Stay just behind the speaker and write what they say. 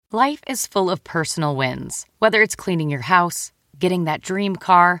Life is full of personal wins, whether it's cleaning your house, getting that dream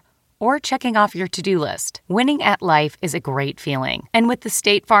car, or checking off your to-do list. Winning at life is a great feeling. And with the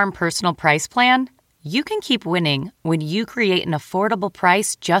State Farm Personal Price Plan, you can keep winning when you create an affordable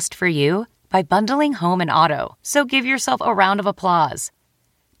price just for you by bundling home and auto. So give yourself a round of applause.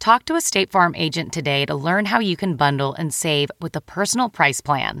 Talk to a State Farm agent today to learn how you can bundle and save with the Personal Price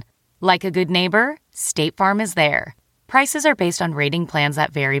Plan. Like a good neighbor, State Farm is there. Prices are based on rating plans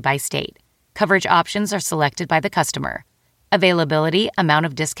that vary by state. Coverage options are selected by the customer. Availability, amount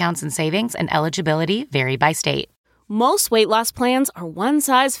of discounts and savings, and eligibility vary by state. Most weight loss plans are one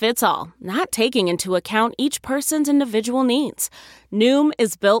size fits all, not taking into account each person's individual needs. Noom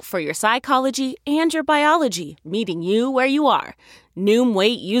is built for your psychology and your biology, meeting you where you are. Noom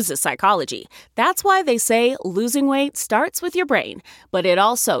Weight uses psychology. That's why they say losing weight starts with your brain, but it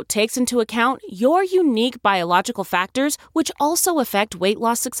also takes into account your unique biological factors, which also affect weight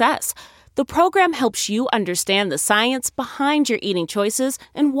loss success. The program helps you understand the science behind your eating choices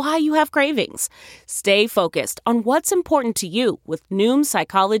and why you have cravings. Stay focused on what's important to you with Noom's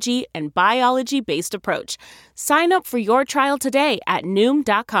psychology and biology-based approach. Sign up for your trial today at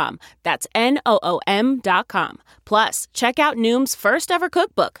Noom.com. That's Noom.com. Plus, check out Noom's first ever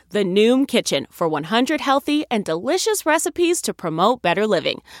cookbook, The Noom Kitchen, for 100 healthy and delicious recipes to promote better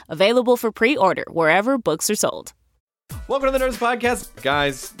living. Available for pre-order wherever books are sold. Welcome to the Nerdist Podcast.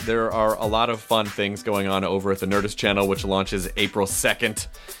 Guys, there are a lot of fun things going on over at the Nerdist channel, which launches April 2nd.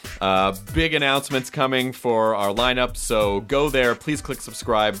 Big announcements coming for our lineup, so go there. Please click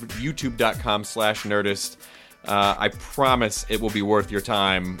subscribe, youtube.com/Nerdist. I promise it will be worth your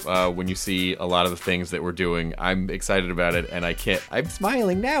time when you see a lot of the things that we're doing. I'm excited about it, and I'm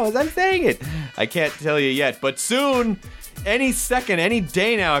smiling now as I'm saying it. I can't tell you yet, but soon, any second, any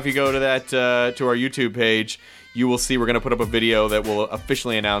day now, if you go to that to our YouTube page, you will see we're going to put up a video that will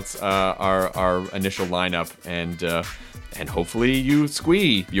officially announce our initial lineup, and hopefully you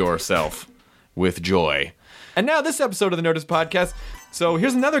squee yourself with joy. And now this episode of the Nerdist Podcast. So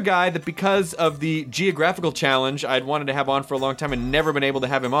here's another guy that, because of the geographical challenge, I'd wanted to have on for a long time and never been able to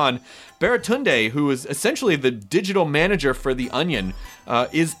have him on. Baratunde, who is essentially the digital manager for The Onion,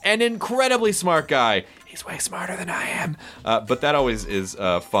 is an incredibly smart guy. He's way smarter than I am. But that always is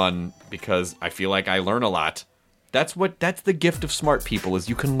fun because I feel like I learn a lot. That's the gift of smart people, is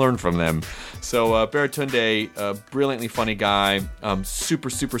you can learn from them. So Baratunde, a brilliantly funny guy, super,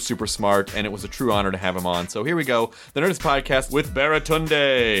 super, super smart, and it was a true honor to have him on. So here we go, the Nerdist Podcast with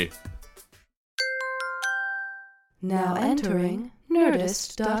Baratunde. Now entering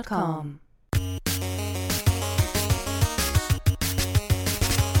Nerdist.com.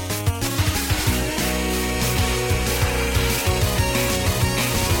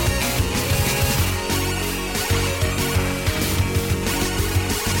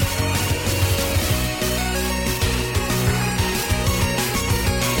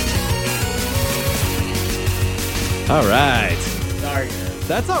 All right. Sorry.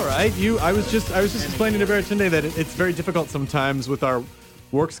 That's all right. I was just explaining to Baratunde that it's very difficult sometimes with our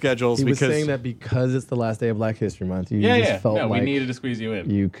work schedules. He was saying that because it's the last day of Black History Month, you felt we like needed to squeeze you in.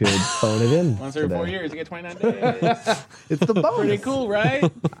 you could phone it in. Once every today. 4 years, you get 29 days. It's the bonus. Pretty cool, right?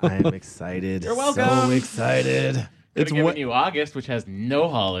 I am excited. You're welcome. So excited. It's giving you August, which has no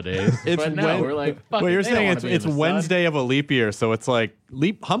holidays. But no, we're like, fuck well, it, you're they don't saying wanna be in it's the sun. Wednesday of a leap year, so it's like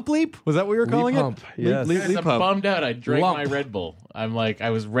hump leap? Was that what you were calling Hump, it? yes. Leap I'm hump. bummed out. I drank Lump. my Red Bull. I'm like,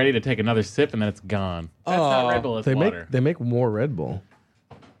 I was ready to take another sip, and then it's gone. That's not Red Bull, it's water. They make more Red Bull.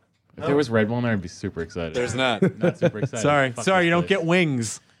 If there was Red Bull in there, I'd be super excited. There's not. Not super excited. Sorry, Fuck you this don't place. get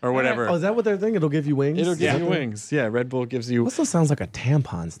wings or whatever. Oh, is that what they're thinking? It'll give you wings? It'll give you Yeah. wings. Yeah, Red Bull gives you. Also sounds like a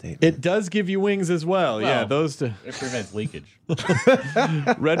tampon statement. It does give you wings as well. Yeah, Well, those two. It prevents leakage.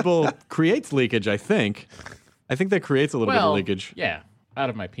 Red Bull creates leakage, I think. I think that creates a little bit of leakage. Yeah, out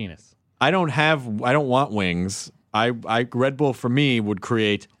of my penis. I don't want wings. Red Bull for me would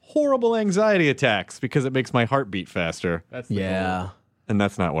create horrible anxiety attacks because it makes my heart beat faster. That's the goal. And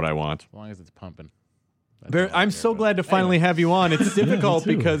that's not what I want. As long as it's pumping. That's all I I'm care so about. glad to finally have you on. It's difficult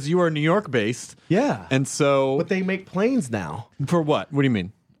because you are New York based. Yeah. And so But they make planes now. for what? What do you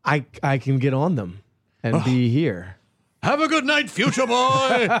mean? I can get on them and be here. Have a good night, future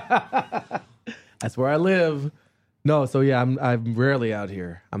boy. That's where I live. No, so yeah, I'm rarely out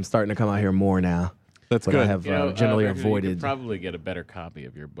here. I'm starting to come out here more now. That's But good. I have generally Rick, You avoided. could probably get a better copy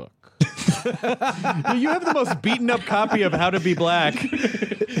of your book. You have the most beaten up copy of How to Be Black.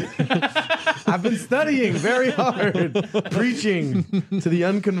 I've been studying very hard, preaching to the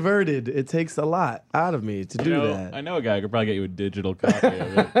unconverted. It takes a lot out of me to do that. I know a guy who could probably get you a digital copy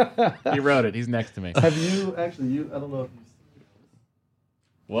of it. He wrote it. He's next to me. Have you actually? I don't know if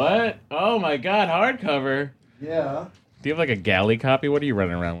you. What? Oh my God, hardcover. Yeah. Do you have like a galley copy? What are you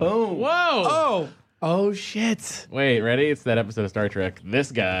running around with? Boom. Whoa! Oh, shit. Wait, ready? It's that episode of Star Trek. This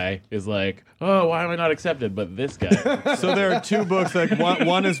guy is like, oh, why am I not accepted? But this guy. So there are two books. Like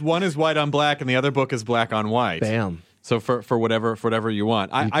one is white on black, and the other book is black on white. Bam. So for whatever you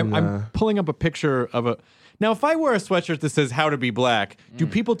want. I'm pulling up a picture of a. Now, if I wear a sweatshirt that says "How to Be Black," do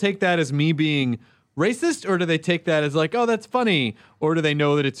people take that as me being racist, or do they take that as like, oh, that's funny, or do they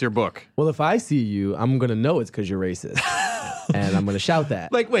know that it's your book? Well, if I see you, I'm going to know it's because you're racist. And I'm going to shout that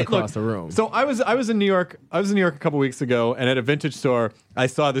across the room. So I was in New York. I was in New York a couple weeks ago, and at a vintage store, I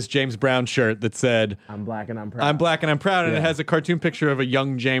saw this James Brown shirt that said, I'm black and I'm proud. I'm black and I'm proud, and it Yeah. has a cartoon picture of a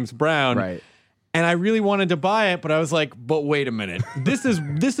young James Brown. Right. And I really wanted to buy it, but I was like, but wait a minute. This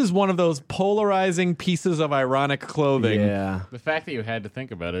is one of those polarizing pieces of ironic clothing. Yeah. The fact that you had to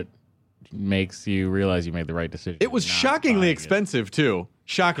think about it makes you realize you made the right decision. It was not shockingly buying it. expensive too.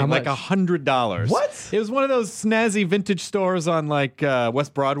 Shocking, How like much? $100. What? It was one of those snazzy vintage stores on like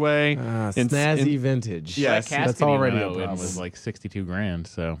West Broadway. Snazzy vintage. Yes. That casket That's he already went a out in problem. was like $62,000.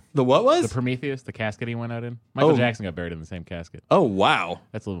 So The what was? the Prometheus, the casket he went out in. Michael Oh. Jackson got buried in the same casket. Oh wow.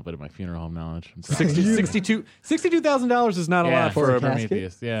 That's a little bit of my funeral home knowledge. I'm sorry. $62,000 is not a yeah, lot for a a casket?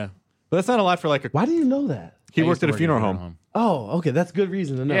 Prometheus. Yeah. But that's not a lot for like a. Why do you know that? He I worked used to at a work funeral home. Oh, okay. That's good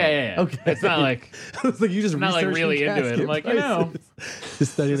reason to know. Yeah. Okay. It's not like it's like you just I'm not like researching really into it. I'm like, casket you know, prices.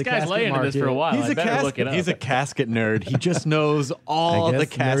 Just studying this the guy's casket laying into this for a market. while. He's I a better look it up. He's a casket nerd. He just knows I all the guess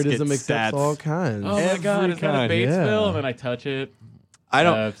casket nerdism accepts stats. all kinds. Oh my God, every is that a kind, Batesville? yeah. And then I touch it. I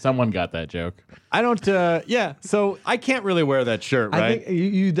don't. Someone got that joke. I don't. Yeah. So I can't really wear that shirt, right? I think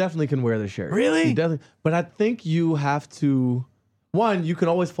you definitely can wear the shirt. Really? You definitely. But I think you have to. One, you can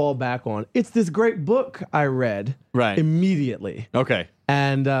always fall back on. It's this great book I read. Right. Immediately. Okay.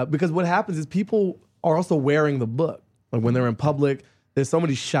 And because what happens is people are also wearing the book. Like when they're in public, there's so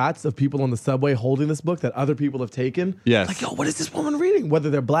many shots of people on the subway holding this book that other people have taken. Yes. Like, yo, what is this woman reading? Whether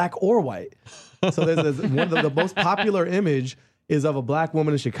they're black or white. So there's one of the most popular image is of a black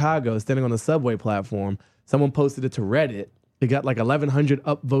woman in Chicago standing on the subway platform. Someone posted it to Reddit. It got like 1,100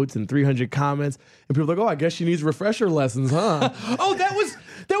 upvotes and 300 comments. And people are like, oh, I guess she needs refresher lessons, huh? Oh, that was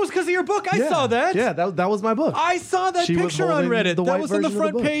because of your book. I saw that. Yeah, that was my book. I saw that She was picture on holding Reddit. the That white was on the version of the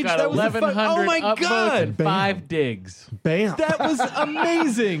front book. page. Got That was the front. 1,100 Oh my upvotes God. and 5 digs. Bam. That was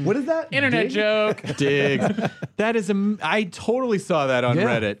amazing. What is that? Internet Dig? joke. Digs. That is. I totally saw that on Yeah.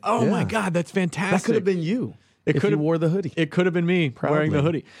 Reddit. Oh my Yeah. God, that's fantastic. That could have been you. It if could you have wore the hoodie. It could have been me wearing the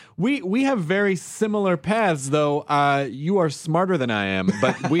hoodie. We have very similar paths, though. You are smarter than I am,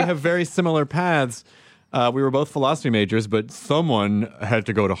 but we have very similar paths. We were both philosophy majors, but someone had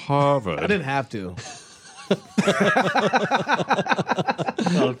to go to Harvard. I didn't have to.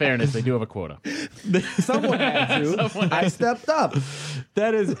 Well, in fairness, they do have a quota. Someone had to. I stepped up.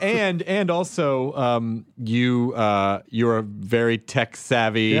 That is, and also, you're a very tech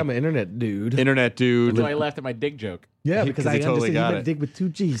savvy Yeah, I'm an internet dude. internet dude. So I laughed at my dig joke. Yeah, Because because I he totally understand got you meant it. dig with 2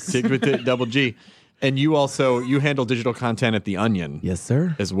 G's. Dig with the double G, and you handle digital content at The Onion. Yes,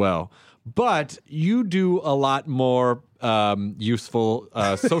 sir. As well. But you do a lot more useful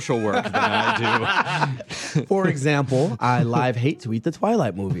social work than I do. For example, I live hate tweet the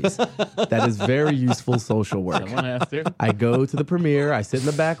Twilight movies. That is very useful social work. Someone has to. I go to the premiere, I sit in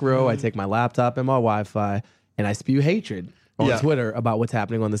the back row, I take my laptop and my Wi-Fi, and I spew hatred on Yeah. Twitter about what's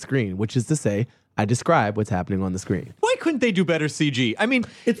happening on the screen, which is to say, I describe what's happening on the screen. Why couldn't they do better CG? I mean,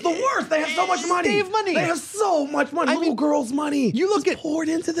 It's the worst. They have so much money. They have money. They have so much money. I Little mean, girls' money. you look Just at- poured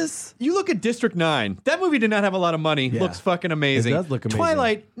into this. you look at District 9. That movie did not have a lot of money. Yeah. Looks fucking amazing. It does look amazing.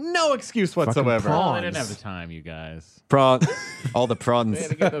 Twilight, no excuse whatsoever. prawn. Well, they didn't have the time, you guys. Prawn. All the prawns. They had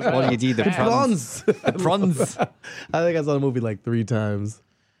to get those All out you need, the fast. prawns. Prawns. The prawns. I think I saw the movie like 3 times.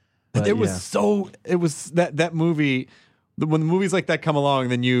 But It was yeah. it was that movie. When movies like that come along,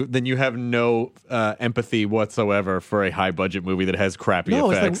 then you have no empathy whatsoever for a high budget movie that has crappy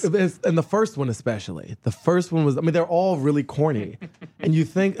effects. and the first one especially. The first one was, I mean, they're all really corny. And you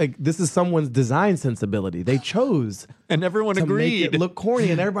think, like, this is someone's design sensibility. They chose and everyone to agreed. make it look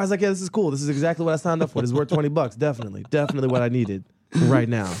corny. And everybody's like, yeah, this is cool. This is exactly what I signed up for. This is worth $20. Definitely what I needed right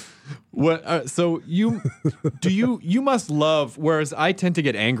now. What? So you must love. Whereas I tend to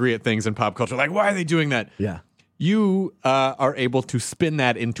get angry at things in pop culture. Like, why are they doing that? Yeah. You are able to spin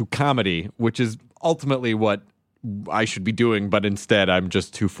that into comedy, which is ultimately what I should be doing, but instead I'm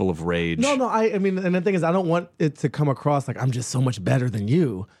just too full of rage. No, I mean, and the thing is, I don't want it to come across like I'm just so much better than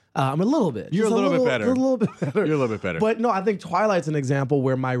you. I'm a little bit. You're Just a little bit better. A little bit better. You're a little bit better. But no, I think Twilight's an example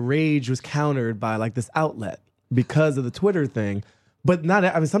where my rage was countered by like this outlet because of the Twitter thing. But not,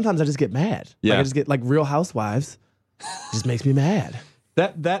 I mean, sometimes I just get mad. Yeah. Like I just get like Real Housewives. Just makes me mad.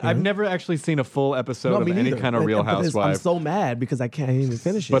 That I've never actually seen a full episode of me any neither. kind of Real But I'm Housewife. so mad because I can't even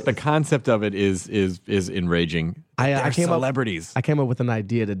finish it. But the concept of it is enraging. I They're came celebrities. I came up with an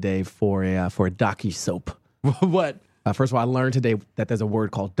idea today for a docu-soap. What? First of all, I learned today that there's a word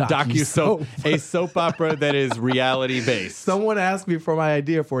called Docu-soap. docu-soap. A soap opera that is reality based. Someone asked me for my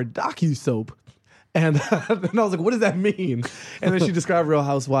idea for a docu-soap. And, and I was like, what does that mean? And then she described Real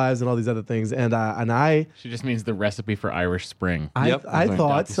Housewives and all these other things. And I She just means the recipe for Irish Spring. Yep.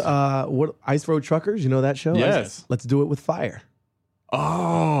 thought, what Ice Road Truckers, you know that show? Yes. Let's do it with fire.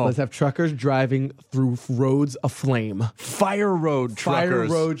 Oh, Let's have truckers driving through roads aflame. Fire Road Fire Truckers.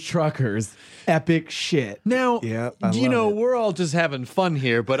 Road Truckers. Epic shit. Now, Yeah, I love it. we're all just having fun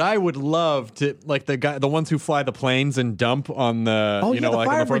here, but I would love to, like the ones who fly the planes and dump on the, Oh, you yeah, know, the like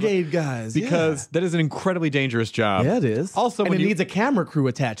on fire the front- brigade guys. because that is an incredibly dangerous job. yeah, it is. Also, and when it you- needs a camera crew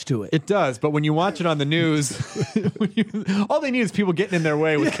attached to it. It does, but when you watch it on the news, all they need is people getting in their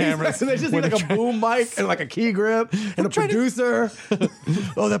way with cameras. They just need with like a boom mic and like a key grip and a producer.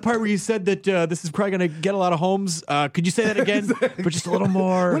 Oh, that part where you said that this is probably going to get a lot of homes. Could you say that again, but just a little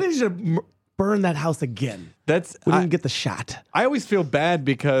more? When did you burn that house again? That's We didn't get the shot. I always feel bad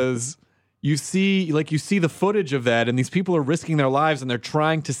because you see the footage of that, and these people are risking their lives and they're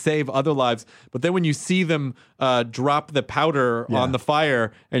trying to save other lives. But then when you see them drop the powder on the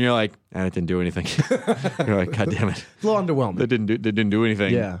fire, and you're like, it didn't do anything. You're like, God damn it. A little underwhelming. They didn't do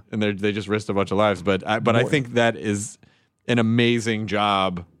anything. Yeah. And they just risked a bunch of lives. But I think that is an amazing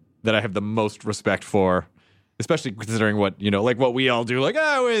job that I have the most respect for, especially considering what what we all do. Like,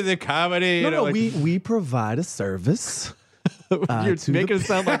 with the comedy. No, like, we provide a service. you're to making the- it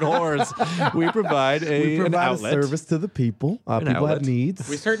sound like whores. We provide We an provide a outlet. service to the people. People outlet. have needs.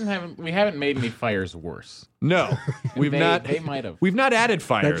 We haven't made any fires worse. No, we've not. They might have. We've not added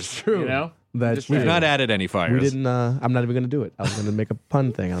fires. That's true. You know? That's Just true. We've not added any fires. We didn't. I'm not even going to do it. I was going to make a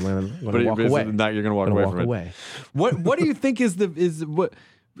pun thing. I'm going to walk away. Not, you're going to walk Gonna away walk from it. away. What do you think is what?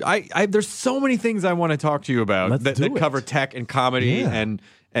 I there's so many things I want to talk to you about Let's that do it. cover tech and comedy Yeah.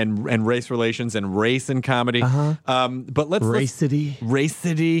 and race relations and race and comedy. But let's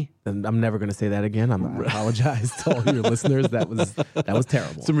Racity. And I'm never going to say that again. I apologize to all your listeners. That was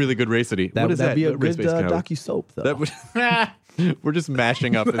terrible. Some really good racity. That What is that'd that? be a Race-based good comedy. docu-soap, though. That would, we're just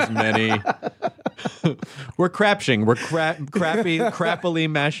mashing up as many. We're crapshing. We're crappily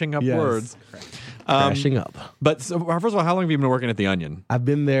mashing up Yes. words. Crashing up. But so, first of all, how long have you been working at The Onion? I've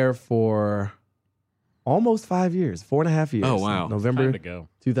been there for almost 5 years, 4.5 years. Oh, wow. November Time to go.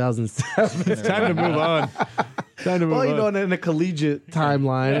 2007. It's time to move on. Time to move Well, on. in a collegiate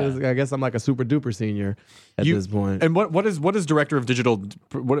timeline, I guess I'm like a super duper senior at this point. And what is director of digital?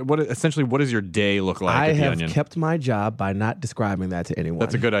 What essentially what does your day look like I at The have Onion? kept my job by not describing that to anyone.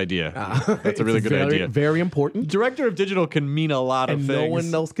 That's a good idea. That's a really It's good very, idea. Very important, Director of digital can mean a lot of and things. no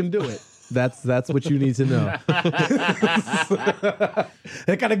one else can do it. That's what you need to know.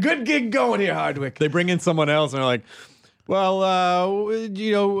 They got a good gig going here, Hardwick. They bring in someone else and they're like, well,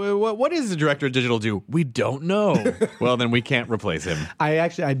 what does the director of digital do? We don't know. Well, then we can't replace him. I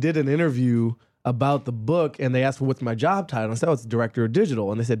did an interview about the book, and they asked for what's my job title. I said, it's director of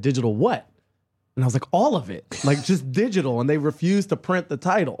digital. And they said, digital what? And I was like, all of it. Like, just digital. And they refused to print the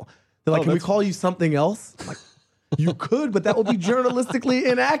title. They're like, can we call you something else? I'm like, you could, but that would be journalistically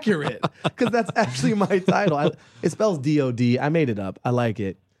inaccurate because that's actually my title. It spells DOD. I made it up. I like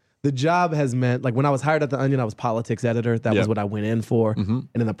it. The job has meant, like when I was hired at The Onion, I was politics editor. That was what I went in for. And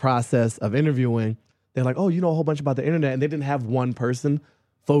in the process of interviewing, they're like, oh, you know a whole bunch about the internet. And they didn't have one person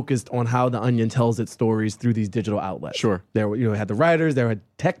focused on how The Onion tells its stories through these digital outlets. Sure. There were, had the writers, there had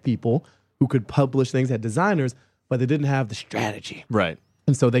tech people who could publish things, had designers, but they didn't have the strategy. Right.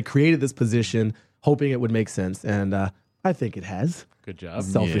 And so they created this position hoping it would make sense. And I think it has, Good job.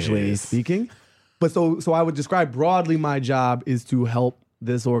 selfishly speaking. But so I would describe broadly my job is to help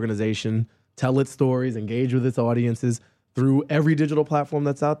this organization tell its stories, engage with its audiences through every digital platform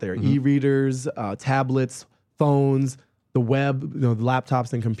that's out there. E-readers, tablets, phones, the web, the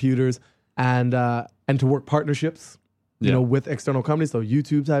laptops and computers, and to work partnerships, with external companies. So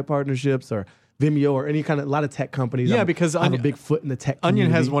YouTube type partnerships or Vimeo or any kind of, a lot of tech companies. Yeah, because I have a big foot in the tech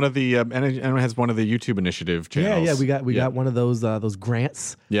Onion community. has one of the YouTube initiative channels. Yeah, we got one of those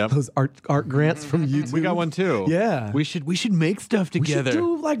grants. Yep. Those art grants from YouTube. We got one too. Yeah. We should make stuff We should together.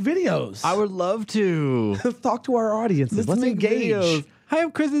 do like videos. I would love to. Let's talk to our audiences. Let's make engage. videos. Hi,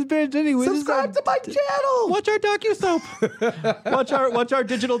 I'm Chris Bench. Anyway, Subscribe to my channel. Watch our docusoap. watch our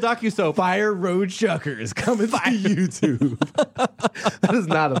digital docusoap. Fire Road Chuckers coming to YouTube. That is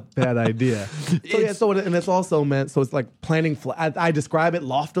not a bad idea. And it's also meant, so it's like planting, I describe it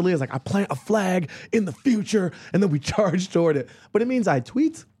loftily as like I plant a flag in the future and then we charge toward it. But it means I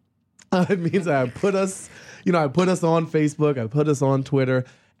tweet. It means I put us, I put us on Facebook, I put us on Twitter,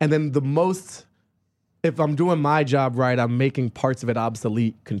 and then if I'm doing my job right, I'm making parts of it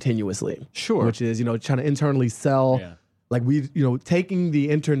obsolete continuously. Sure. Which is, trying to internally sell, like taking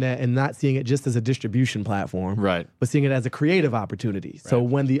the internet and not seeing it just as a distribution platform, right? But seeing it as a creative opportunity. Right. So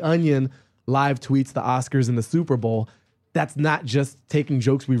when The Onion live tweets the Oscars and the Super Bowl, that's not just taking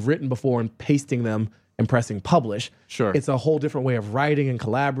jokes we've written before and pasting them and pressing publish. Sure. It's a whole different way of writing and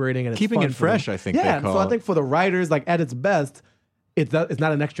collaborating. And keeping it's it fresh, I think. Yeah, so I think for the writers, like at its best, it's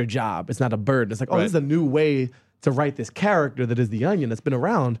not an extra job. It's not a burden. It's like, this is a new way to write this character that is the Onion that's been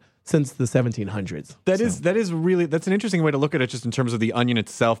around since the 1700s. That's an interesting way to look at it, just in terms of the Onion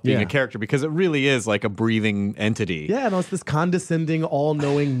itself being a character, because it really is like a breathing entity. Yeah, no, it's this condescending,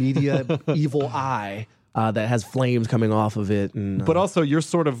 all-knowing media evil eye that has flames coming off of it. And, but also you're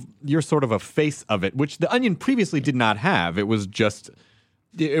sort of a face of it, which the Onion previously did not have. It was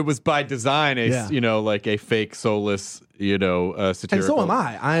by design like a fake, soulless, satirical. And so am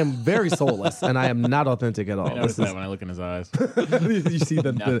I. I am very soulless, and I am not authentic at all. I notice that when I look in his eyes. You see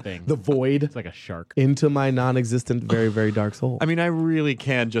the void. It's like a shark. Into my non-existent, very, very dark soul. I mean, I really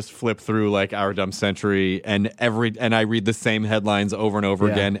can just flip through like Our Dumb Century and I read the same headlines over and over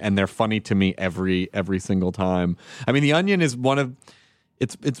again, and they're funny to me every single time. I mean, The Onion is one of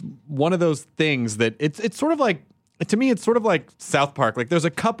those things that it's sort of like, to me, it's sort of like South Park. Like, there's a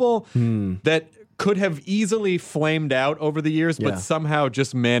couple that could have easily flamed out over the years, but somehow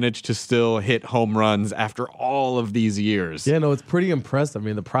just managed to still hit home runs after all of these years. Yeah, no, it's pretty impressive. I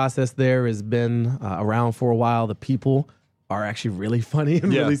mean, the process there has been around for a while. The people are actually really funny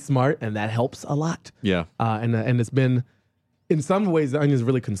and really smart, and that helps a lot. Yeah. And it's been, in some ways, The Onion is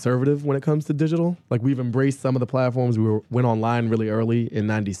really conservative when it comes to digital. Like, we've embraced some of the platforms. We went online really early in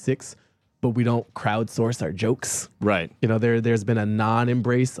 96. But we don't crowdsource our jokes. Right. There's been a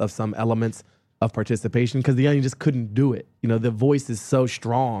non-embrace of some elements of participation because The Onion just couldn't do it. The voice is so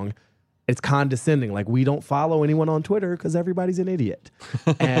strong, it's condescending. Like, we don't follow anyone on Twitter because everybody's an idiot.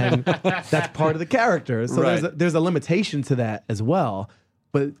 And that's part of the character. So there's a limitation to that as well.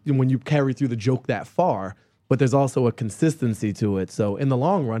 But when you carry through the joke that far, but there's also a consistency to it. So in the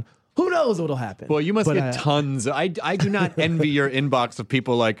long run, who knows what'll happen? Well, you must get tons. I do not envy your inbox of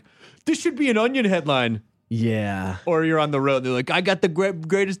people like, this should be an Onion headline. Yeah. Or you're on the road, they're like, I got the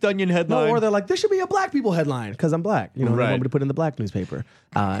greatest Onion headline. No, or they're like, this should be a black people headline because I'm black. They want me to put in the black newspaper.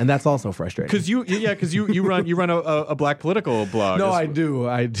 And that's also frustrating. Because you run a black political blog. No, I do.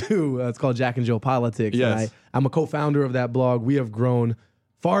 It's called Jack and Jill Politics. Yes. And I'm a co-founder of that blog. We have grown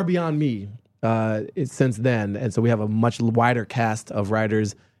far beyond me since then. And so we have a much wider cast of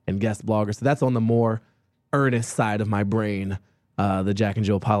writers and guest bloggers. So that's on the more earnest side of my brain. The Jack and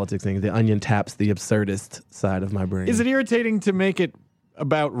Jill Politics thing. The Onion taps the absurdist side of my brain. Is it irritating to make it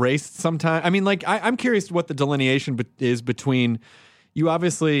about race sometimes? I mean, like, I'm curious what the delineation is between, you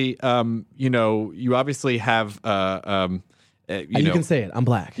obviously have, you can say it. I'm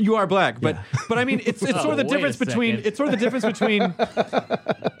black. You are black, but I mean, it's sort of the difference between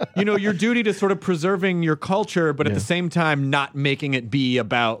your duty to sort of preserving your culture, but at the same time not making it be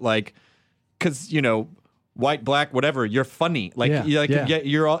about like, because white, black, whatever, you're funny.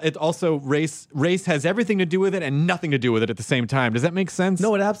 You're all. It also race has everything to do with it and nothing to do with it at the same time. Does that make sense?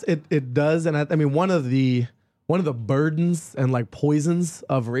 No, it does. And I mean, one of the burdens and like poisons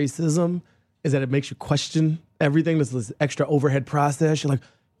of racism is that it makes you question everything. There's this extra overhead process. You're like,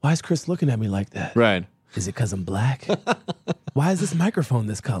 why is Chris looking at me like that? Right. Is it because I'm black? Why is this microphone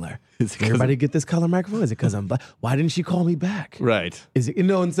this color? Everybody get this color microphone? Is it because I'm black? Why didn't she call me back? Right. Is it,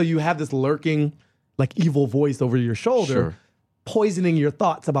 and so you have this lurking, like, evil voice over your shoulder, poisoning your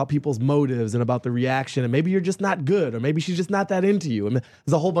thoughts about people's motives and about the reaction. And maybe you're just not good, or maybe she's just not that into you. I mean,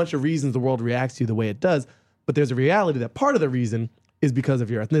 there's a whole bunch of reasons the world reacts to you the way it does. But there's a reality that part of the reason is because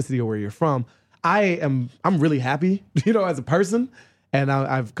of your ethnicity or where you're from. I'm really happy, as a person. And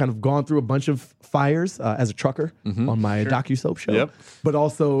I've kind of gone through a bunch of fires as a trucker on my docu-soap show, but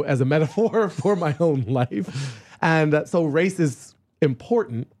also as a metaphor for my own life. And so race is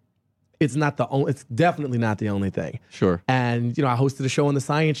important. It's definitely not the only thing. Sure. And, I hosted a show on the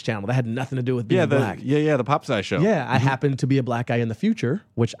Science Channel that had nothing to do with being black. The Pop Sci show. Yeah, I happened to be a black guy in the future,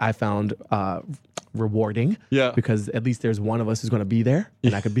 which I found rewarding. Yeah. Because at least there's one of us who's going to be there,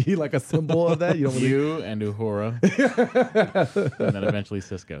 and I could be like a symbol of that. You don't really. You and Uhura, and then eventually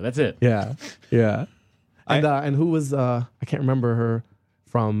Cisco. That's it. Yeah. Yeah. And who was I can't remember her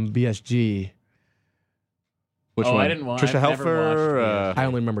from BSG. Which Oh, one? I didn't watch. Trisha I've never Helfer. watched I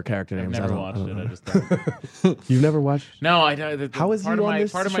only remember character I've names. never I watched don't it. know. I just thought. You've never watched? No, How is part he of on my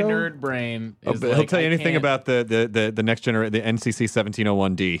this part of my show? nerd brain is He'll like, tell you I anything can't- about the next generation, the NCC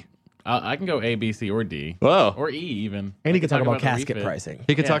 1701D. I can go A, B, C, or D. Whoa. Or E even. And I he can talk about the casket refit. pricing.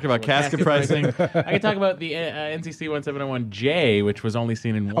 He could talk about casket pricing. I can talk about the NCC 1701J, which was only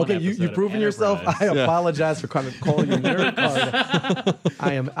seen in one Okay, episode you've of proven yourself. Enterprise. I apologize for kind of calling you nerd card.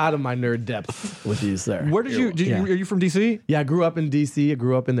 I am out of my nerd depth with you, sir. Where did you? Yeah. Are you from DC? Yeah, I grew up in D.C. I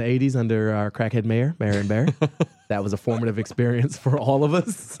grew up in the 80s under our crackhead mayor, Marion Barry. That was a formative experience for all of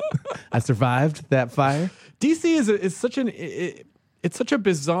us. I survived that fire. DC is such it's such a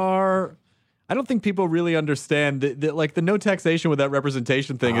bizarre. I don't think people really understand that like the no taxation without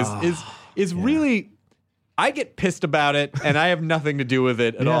representation thing is really. I get pissed about it, and I have nothing to do with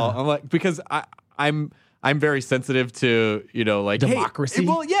it at Yeah. all. I'm like because I'm very sensitive to like Democracy? Hey,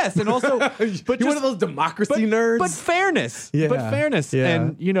 well, yes, and also, but You're one of those democracy nerds. But fairness, Yeah. but fairness, Yeah.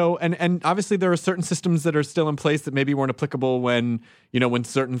 and and obviously there are certain systems that are still in place that maybe weren't applicable when when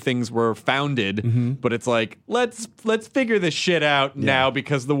certain things were founded. Mm-hmm. But it's like let's figure this shit out now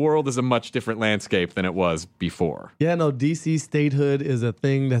because the world is a much different landscape than it was before. Yeah, no, DC statehood is a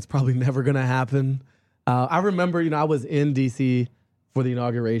thing that's probably never going to happen. I remember, I was in DC for the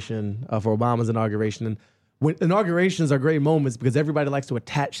inauguration, for Obama's inauguration. And when inaugurations are great moments because everybody likes to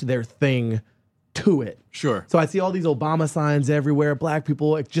attach their thing to it. Sure. So I see all these Obama signs everywhere, black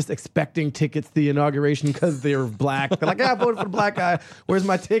people just expecting tickets to the inauguration because they're black. They're like, I voted for the black guy. Where's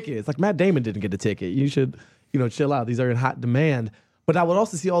my ticket? It's like Matt Damon didn't get a ticket. You should, chill out. These are in hot demand. But I would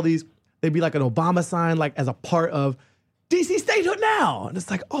also see all these, they'd be like an Obama sign, like as a part of DC statehood now. And it's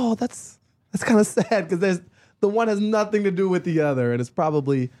like, oh, that's kind of sad because the one has nothing to do with the other. And it's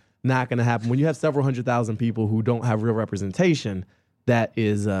probably not going to happen. When you have several 100,000 people who don't have real representation, that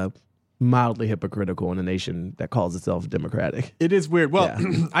is mildly hypocritical in a nation that calls itself democratic. It is weird. Well,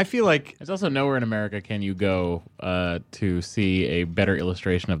 Yeah. I feel like There's also nowhere in America can you go to see a better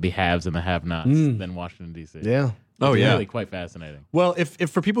illustration of the haves and the have-nots than Washington, D.C. Yeah. Oh, It's yeah. really quite fascinating. Well, if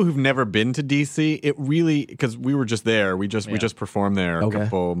for people who've never been to DC, it really because we were just there. We just performed there a Okay.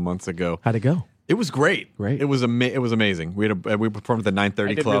 couple months ago. How'd it go? It was great. Great. It was it was amazing. We performed at the 9:30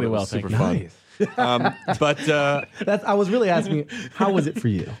 I did Club. really it well, was thank super you. fun. But I was really asking, how was it for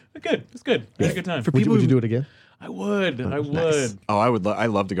you? Good. It's good. I had a good time. Would you do it again? I would. I would. nice. oh, I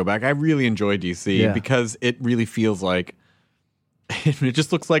love to go back. I really enjoy DC Yeah. because it really feels like it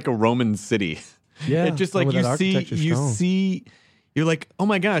just looks like a Roman city. Yeah. It just some like of that architecture's strong. you're like, oh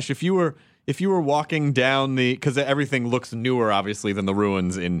my gosh, if you were walking down because everything looks newer, obviously, than the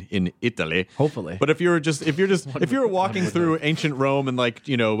ruins in Italy. Hopefully. But if you were walking through ancient Rome in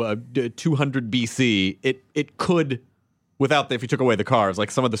 200 BC, it could, if you took away the cars,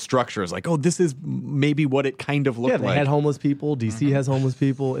 like some of the structures, like, oh, this is maybe what it kind of looked Yeah, they like. had homeless people. DC has homeless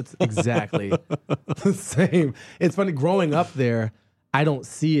people. It's exactly the same. It's funny, growing up there, I don't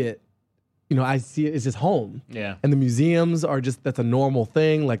see it. I see it, it's just home. Yeah. And the museums are that's a normal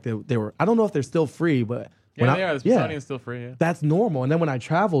thing. Like they were, I don't know if they're still free, but Yeah, they are. The Smithsonian's still free. Yeah. that's normal. And then when I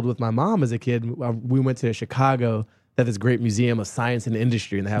traveled with my mom as a kid, we went to Chicago. They have this great museum of science and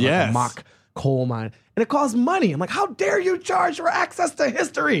industry, and they have like Yes. a mock coal mine, and it costs money. I'm like, how dare you charge for access to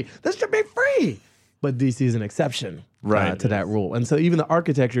history? This should be free. But DC is an exception, Right. to that rule, and so even the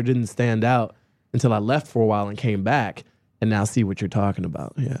architecture didn't stand out until I left for a while and came back, and now see what you're talking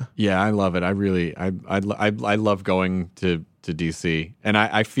about. Yeah. Yeah, I love it. I really, I love going to DC, and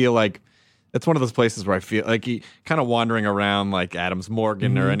I feel like it's one of those places where I feel like kind of wandering around like Adams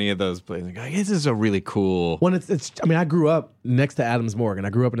Morgan or any of those places. Like, this is a really cool. When I grew up next to Adams Morgan. I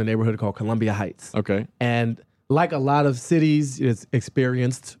grew up in a neighborhood called Columbia Heights. Okay. And like a lot of cities, it's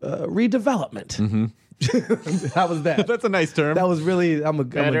experienced redevelopment. How was that? That's a nice term. That was really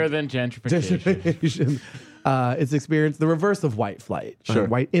Better than gentrification. It's experienced the reverse of white flight, Sure.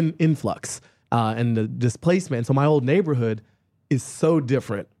 white influx, and the displacement. So my old neighborhood is so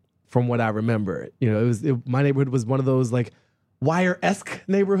different from what I remember. My neighborhood was one of those like Wire-esque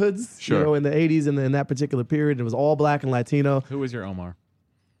neighborhoods. Sure. In the 80s and in that particular period, it was all black and Latino. Who was your Omar?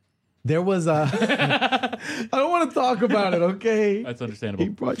 There was I don't want to talk about it, okay? That's He understandable.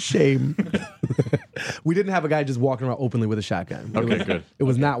 brought shame. We didn't have a guy just walking around openly with a shotgun. Okay, good. It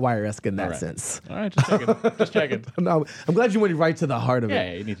was not Wire-esque in that right. sense. All right, just checking. Just checking. No, I'm glad you went right to the heart of Yeah,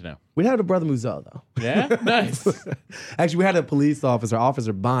 it. you need to know. We had a Brother Muzo, though. Yeah, nice. Actually, we had a police officer,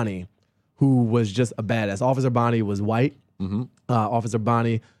 Officer Bonnie, who was just a badass. Officer Bonnie was white. Officer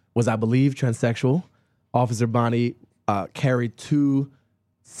Bonnie was, I believe, transsexual. Officer Bonnie carried 2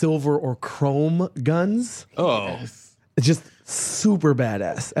 silver or chrome guns. Oh. Just super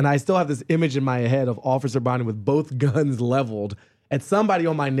badass. And I still have this image in my head of Officer Bonnie with both guns leveled at somebody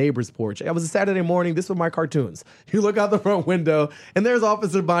on my neighbor's porch. It was a Saturday morning. This was my cartoons. You look out the front window, and there's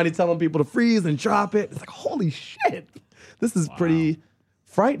Officer Bonnie telling people to freeze and drop it. It's like, holy shit. This is pretty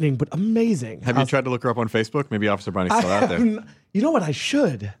frightening, but amazing. Have you tried to look her up on Facebook? Maybe Officer Bonnie's still out there. You know what? I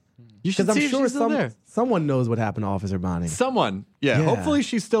should. You should Because see I'm if sure she's still there. someone knows what happened to Officer Bonnie. Someone. Yeah. Yeah. Hopefully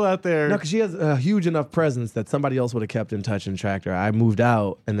she's still out there. No, because she has a huge enough presence that somebody else would have kept in touch and tracked her. I moved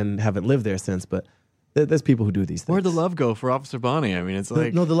out and then haven't lived there since, but there's people who do these things. Where'd the love go for Officer Bonnie? I mean, it's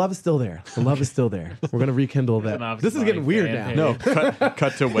like... No, the love is still there. The love is still there. We're going to rekindle that. Officer This is getting Bonnie weird fan now. page. No,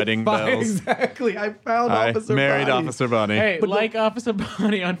 cut to wedding Fine, bells. exactly. I found I Officer married Bonnie. Officer Bonnie. Hey, like Officer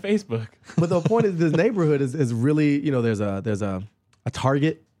Bonnie on Facebook. But the point is, this neighborhood is really, there's a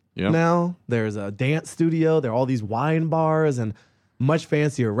Target Yep. now. There's a dance studio. There are all these wine bars and much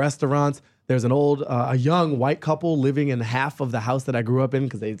fancier restaurants. There's a young white couple living in half of the house that I grew up in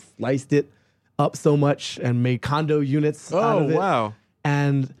because they sliced it up so much and made condo units out Oh, of it. wow.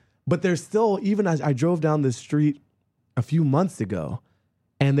 But there's still, even as I drove down this street a few months ago,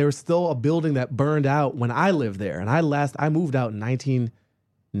 and there was still a building that burned out when I lived there. And I moved out in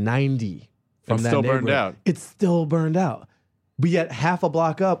 1990 from It's that still burned neighborhood. out. It's still burned out. But yet half a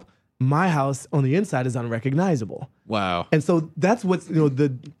block up, my house on the inside is unrecognizable. Wow. And so that's what's,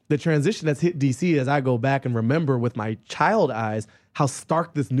 the transition that's hit DC as I go back and remember with my child eyes how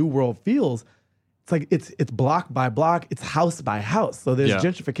stark this new world feels. It's like it's block by block, it's house by house. So there's Yeah.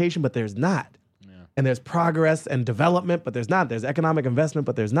 gentrification, but there's not. And there's progress and development, but there's not. There's economic investment,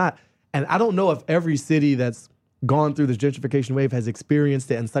 but there's not. And I don't know if every city that's gone through this gentrification wave has experienced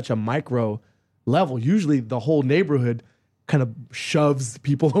it in such a micro level. Usually the whole neighborhood kind of shoves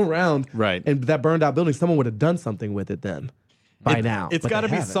people around. Right. And that burned out building, someone would have done something with it then by now. It's but got to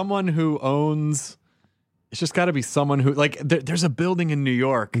they be haven't. someone who owns. It's just got to be someone who there's a building in New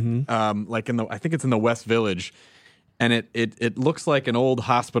York, I think it's in the West Village, and it looks like an old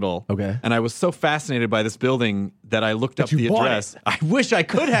hospital. Okay. And I was so fascinated by this building that I looked up you the bought address. it. I wish I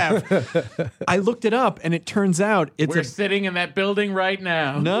could have. I looked it up, and it turns out it's We're sitting in that building right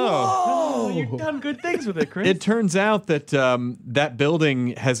now. no. Oh, you've done good things with it, Chris. It turns out that that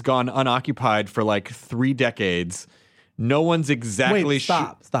building has gone unoccupied for like 3 decades. No one's exactly Wait,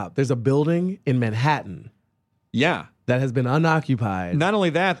 stop. There's a building in Manhattan Yeah. that has been unoccupied. Not only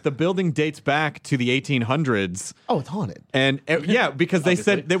that, the building dates back to the 1800s. Oh, it's haunted. And because they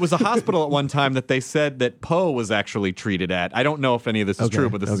said there was a hospital at one time that they said that Poe was actually treated at. I don't know if any of this is Okay, true,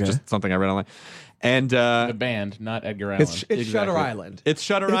 but this is okay. just something I read online. And the band, not Edgar Allan. It's Shutter Island. it's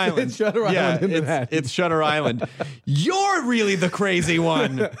Shutter Island. It's Shutter Island in Manhattan. It's Shutter Island. You're really the crazy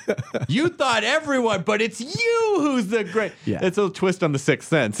one. You thought everyone, but it's you who's the great. Yeah. It's a twist on the Sixth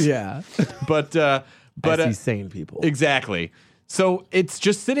Sense. Yeah. But I see sane people. exactly. So it's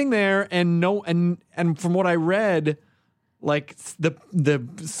just sitting there, and from what I read, like the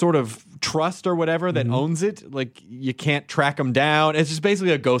sort of trust or whatever that owns it, like you can't track them down. It's just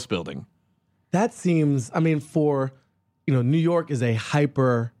basically a ghost building. That seems, for, New York is a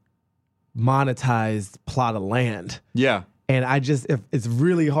hyper monetized plot of land. Yeah, And if it's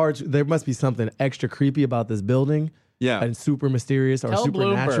really hard, there must be something extra creepy about this building. Yeah. And super mysterious or Tell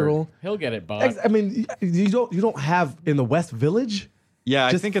supernatural. Bloomberg. He'll get it bought. You don't have in the West Village yeah.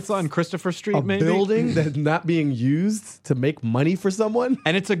 I Just think it's on Christopher Street, a maybe. building that's not being used to make money for someone.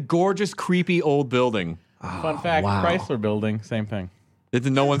 And it's a gorgeous, creepy old building. Fun fact: wow. Chrysler Building, same thing.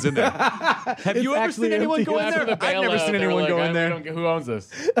 No one's in there. Have you ever actually seen anyone empty. go in After there? the I've never bailout, seen they were anyone like, go "I in there. don't get- Who owns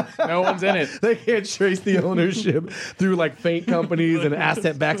this? No one's in it. They can't trace the ownership through like fake companies and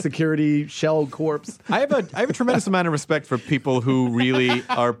asset-backed security, shell corps. I have a tremendous amount of respect for people who really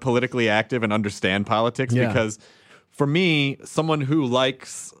are politically active and understand politics Yeah. because for me, someone who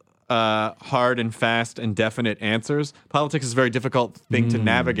likes hard and fast and definite answers, politics is a very difficult thing to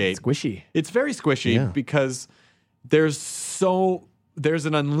navigate. Squishy. It's very squishy Yeah. because there's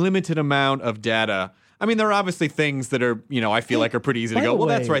an unlimited amount of data. I mean, there are obviously things that are, I feel like are pretty easy to by go, the well,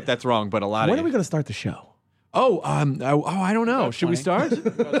 that's way, right, that's wrong, but a lot When of are we going to start the show? I don't know. Should we start?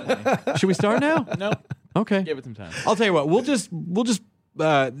 Should we start now? No, Okay. give it some time. I'll tell you what. We'll just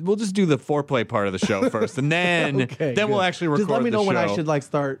do the foreplay part of the show first, and then Okay, then we'll good. actually record. Just let me the know when I show. should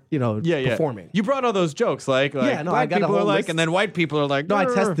start, Yeah. performing. You brought all those jokes, like Yeah, no, I black got a people are whole like, list. and then white people are like. No, I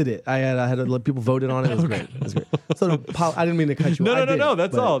 "Grr." tested it. I had people voted on it. It was great. It was great. So I didn't mean to cut you No, off. no, I no, did, no,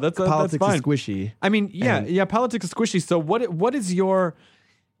 that's but all. That's politics fine. is squishy. I mean, yeah, politics is squishy. So what is your?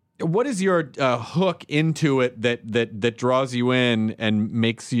 what is your hook into it that draws you in and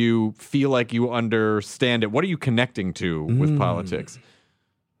makes you feel like you understand it? What are you connecting to with politics?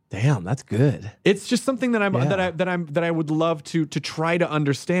 Damn, that's good. It's just something that I would love to try to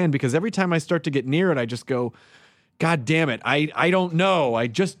understand, because every time I start to get near it, I just go, God damn it, I don't know. I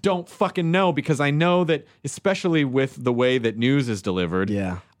just don't fucking know, because I know that, especially with the way that news is delivered,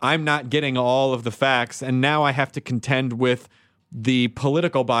 I'm not getting all of the facts, and now I have to contend with the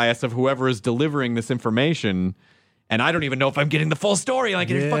political bias of whoever is delivering this information, and I don't even know if I'm getting the full story. Like,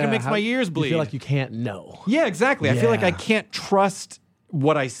 it fucking makes my ears bleed. You feel like you can't know. Yeah, exactly. I feel like I can't trust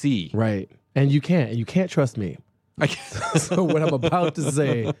what I see. Right. And you can't trust me. So what I'm about to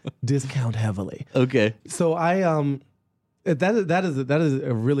say, discount heavily. Okay. So that is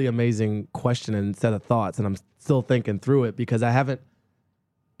a really amazing question and set of thoughts, and I'm still thinking through it, because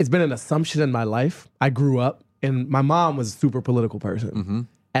it's been an assumption in my life. I grew up, and my mom was a super political person.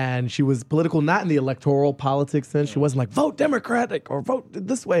 And she was political not in the electoral politics sense. She wasn't like, vote Democratic or vote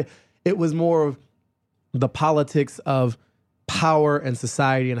this way. It was more of the politics of power and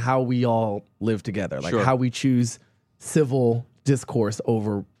society and how we all live together, like how we choose civil discourse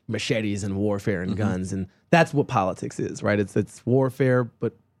over machetes and warfare and guns. And that's what politics is, right? It's warfare,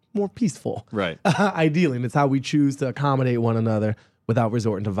 but more peaceful. Right. Ideally. And it's how we choose to accommodate one another without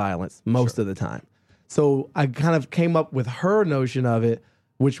resorting to violence most of the time. So I kind of came up with her notion of it,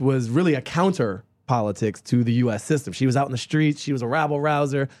 which was really a counter politics to the U.S. system. She was out in the streets. She was a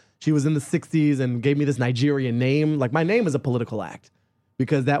rabble-rouser. She was in the 60s and gave me this Nigerian name. Like, my name is a political act,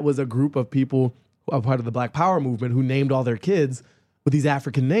 because that was a group of people, a part of the Black Power movement, who named all their kids with these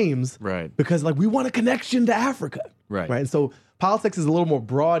African names. Right. Because, like, we want a connection to Africa. Right. And so politics is a little more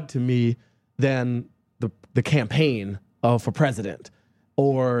broad to me than the campaign for president,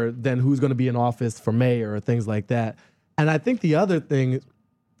 or than who's going to be in office for mayor, or things like that. And I think the other thing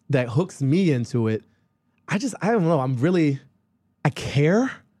that hooks me into it, I don't know, I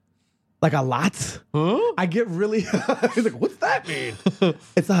care. Like, a lot. Huh? I get really he's like, what's that mean?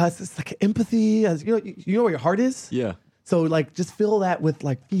 It's like empathy. You know where your heart is? Yeah. So, like, just fill that with,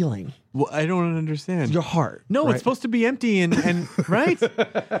 like, feeling. Well, I don't understand. Your heart. No, right? it's supposed to be empty and right? Do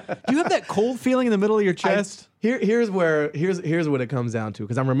you have that cold feeling in the middle of your chest? Here's what it comes down to,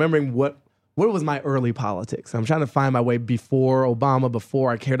 because I'm remembering what was my early politics. I'm trying to find my way before Obama,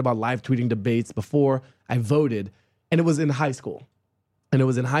 before I cared about live tweeting debates, before I voted, and it was in high school. And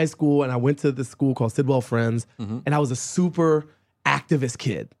I went to this school called Sidwell Friends, and I was a super activist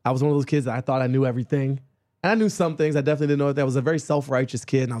kid. I was one of those kids that I thought I knew everything. And I knew some things. I definitely didn't know that. I was a very self-righteous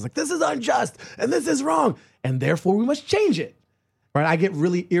kid, and I was like, this is unjust, and this is wrong, and therefore we must change it. Right? I get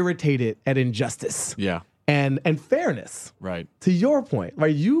really irritated at injustice. Yeah. And fairness. Right. To your point,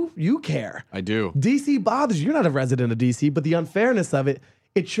 right? You care. I do. DC bothers you. You're not a resident of DC, but the unfairness of it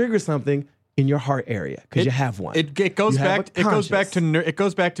triggers something in your heart area, because you have one. It goes back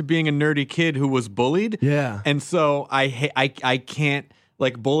to being a nerdy kid who was bullied. Yeah. And so I can't,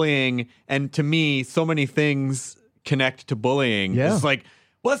 like, bullying, and to me so many things connect to bullying. Yeah. It's like,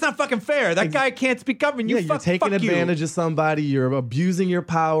 well, that's not fucking fair. That guy can't speak up, and you're taking advantage of somebody. You're abusing your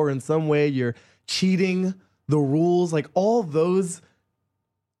power in some way. You're cheating the rules. Like, all those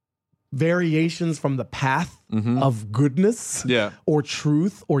variations from the path of goodness, or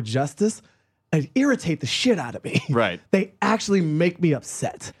truth, or justice, irritate the shit out of me. Right. They actually make me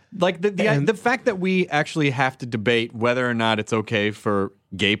upset. Like, the fact that we actually have to debate whether or not it's okay for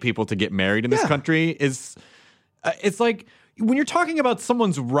gay people to get married in this country is, it's like, when you're talking about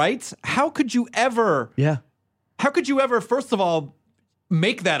someone's rights, how could you ever, first of all,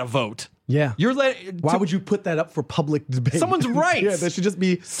 make that a vote? Yeah. Why would you put that up for public debate? Someone's rights. Yeah, there should just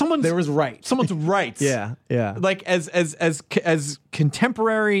be there was rights. Someone's rights. Yeah. Like, as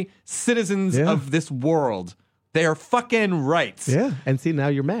contemporary citizens of this world, they are fucking rights. Yeah. And see, now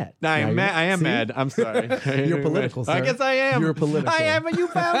you're mad. I am mad. I'm sorry. You're political, sir. I guess I am. You're political. I am, and you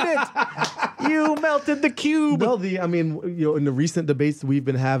found it. You melted the cube. Well, in the recent debates we've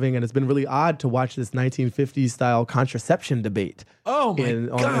been having, and it's been really odd to watch this 1950s style contraception debate. Oh my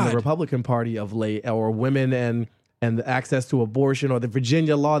God. In the Republican Party of late, or women and the access to abortion, or the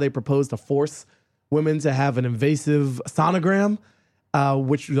Virginia law they proposed to force women to have an invasive sonogram,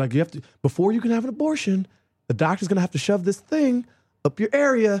 which, like, you have to, before you can have an abortion, the doctor's going to have to shove this thing up your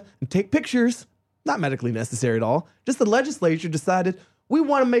area and take pictures. Not medically necessary at all. Just the legislature decided, we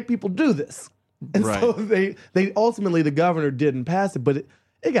want to make people do this. And so they ultimately, the governor didn't pass it, but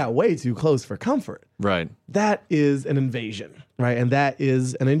it got way too close for comfort. Right. That is an invasion, right? And that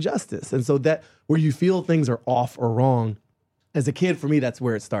is an injustice. And so that, where you feel things are off or wrong, as a kid, for me, that's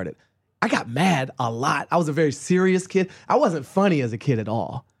where it started. I got mad a lot. I was a very serious kid. I wasn't funny as a kid at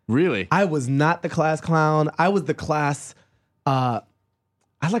all. Really? I was not the class clown. I was the class, I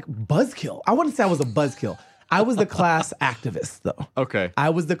like buzzkill. I wouldn't say I was a buzzkill. I was the class activist, though. Okay. I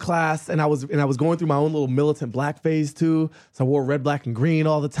was the class, and I was going through my own little militant black phase too. So I wore red, black, and green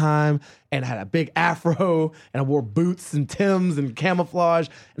all the time, and I had a big afro, and I wore boots and Timbs and camouflage.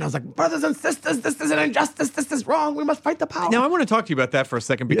 And I was like, brothers and sisters, this is an injustice. This is wrong. We must fight the power. Now I want to talk to you about that for a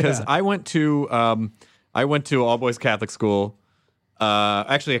second because Yeah. I went to all boys Catholic school.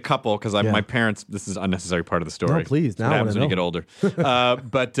 Actually, a couple because my parents. This is an unnecessary part of the story. No, please. Now What I happens when wanna you get older?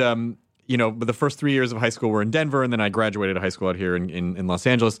 But the first 3 years of high school were in Denver, and then I graduated high school out here in Los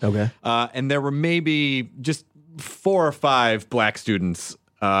Angeles. Okay. And there were maybe just 4 or 5 black students,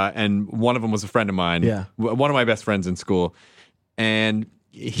 and one of them was a friend of mine. Yeah. One of my best friends in school, and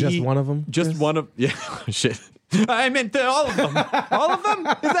Just one of them? Just Chris? one of yeah. Shit. I meant all of them. All of them?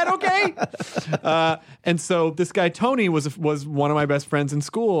 Is that okay? And so this guy Tony was one of my best friends in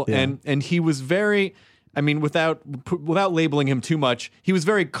school, Yeah. and he was very. I mean, without labeling him too much, he was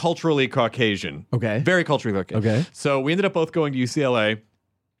very culturally Caucasian. Okay. Very culturally Caucasian. Okay. So we ended up both going to UCLA,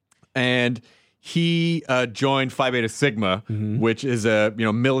 and he joined Phi Beta Sigma, which is a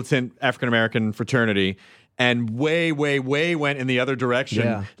militant African American fraternity. And way went in the other direction.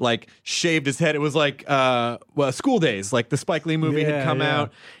 Yeah. Like shaved his head. It was like School Days, like the Spike Lee movie had come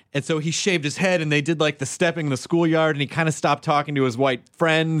out. And so he shaved his head, and they did like the stepping in the schoolyard, and he kind of stopped talking to his white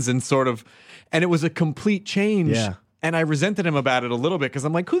friends and sort of, and it was a complete change. Yeah. And I resented him about it a little bit because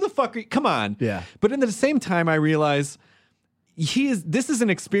I'm like, who the fuck are you? Come on. Yeah. But at the same time, I realize this is an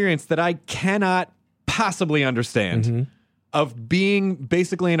experience that I cannot possibly understand. Of being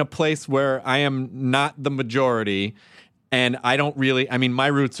basically in a place where I am not the majority, and I don't really. I mean, my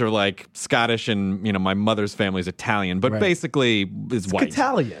roots are like Scottish, and my mother's family is Italian, but Right. basically is white.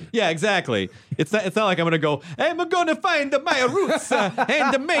 Italian. Yeah, exactly. It's not like I'm gonna go. I'm gonna find my roots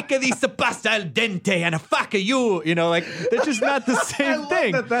and make this pasta al dente and fuck you. Like that's just not the I same love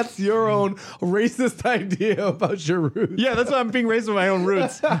thing. that's your own racist idea about your roots. Yeah, that's why I'm being raised with my own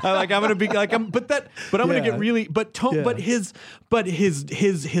roots. I'm gonna be like I'm gonna Yeah. get really but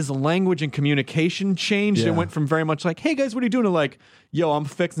his language and communication changed. Yeah. It went from very much like, hey guys, what are you doing, to like, yo, I'm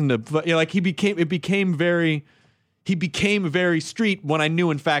fixing to like he became very street when I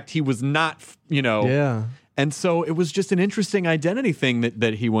knew in fact he was not, Yeah. And so it was just an interesting identity thing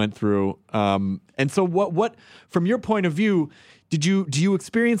that he went through. And so what from your point of view, do you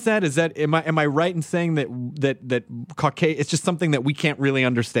experience that? Is that am I right in saying that Caucasian, it's just something that we can't really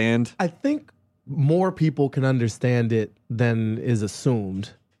understand? I think more people can understand it than is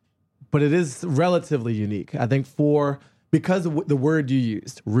assumed, but it is relatively unique. I think because of the word you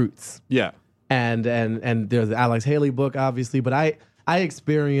used, roots. Yeah. And there's the Alex Haley book, obviously, but I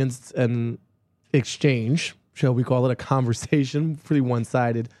experienced an exchange, shall we call it, a conversation, pretty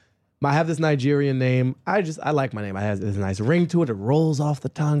one-sided. I have this Nigerian name. I like my name. There's a nice ring to it. It rolls off the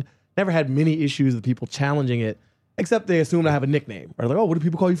tongue. Never had many issues with people challenging it, except they assume I have a nickname. Or like, oh, what do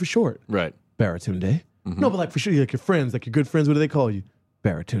people call you for short? Right. Baratunde. No, but like for sure, like your friends, like your good friends, what do they call you?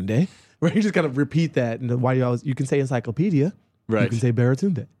 Baratunde. Right? You just gotta repeat that. And why you can say encyclopedia. Right. You can say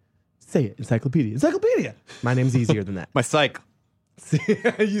Baratunde. Say it. Encyclopedia. Encyclopedia. My name's easier than that. My psych.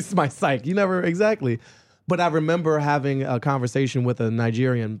 My psych. You never exactly. But I remember having a conversation with a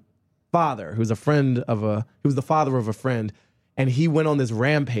Nigerian father who's the father of a friend, and he went on this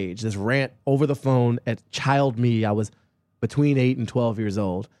rant over the phone at child me. I was between 8 and 12 years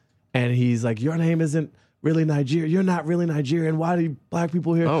old, and he's like, "Your name isn't really Nigerian. You're not really Nigerian. Why do black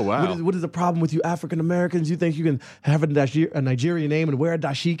people here? Oh, wow. What is the problem with you African Americans? You think you can have a Nigerian name and wear a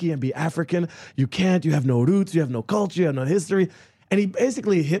dashiki and be African? You can't. You have no roots. You have no culture. You have no history." And he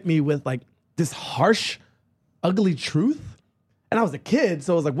basically hit me with like this harsh, ugly truth. And I was a kid,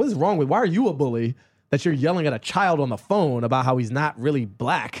 so I was like, what is wrong with, why are you a bully that you're yelling at a child on the phone about how he's not really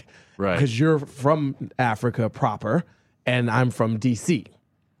black? Right. Because you're from Africa proper, and I'm from DC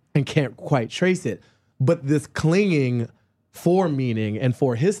and can't quite trace it. But this clinging for meaning and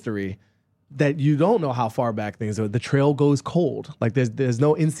for history that you don't know how far back things are. The trail goes cold. Like there's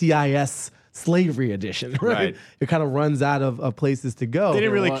no NCIS slavery edition, right? Right. It kind of runs out of places to go. They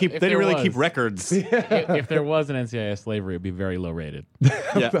didn't really was- keep. if They didn't there really keep was. records. If there was an NCIS slavery, it'd be very low rated.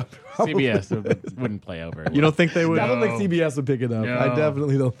 Yeah. CBS wouldn't play over it. You don't think they would? I don't think CBS would pick it up. No. I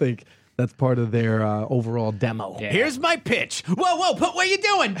definitely don't think that's part of their overall demo. Yeah. Here's my pitch. Whoa! What are you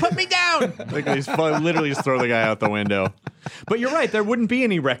doing? Put me down! Like they literally just throw the guy out the window. But you're right. There wouldn't be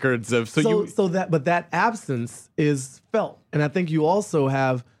any records of But that absence is felt, and I think you also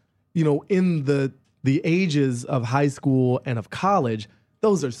have, in the ages of high school and of college,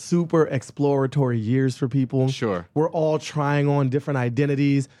 those are super exploratory years for people. Sure. We're all trying on different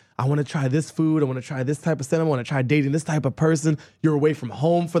identities. I want to try this food. I want to try this type of cinema. I want to try dating this type of person. You're away from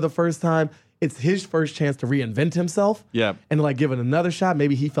home for the first time. It's his first chance to reinvent himself. Yeah. And like give it another shot.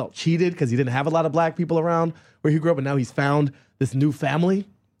 Maybe he felt cheated because he didn't have a lot of black people around where he grew up, and now he's found this new family,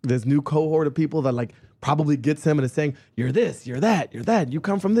 this new cohort of people that like probably gets him and is saying, you're this, you're that, you're that. You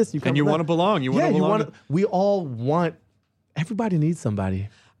come from this, you come And you from want to that. belong. You want to belong. We all want, everybody needs somebody.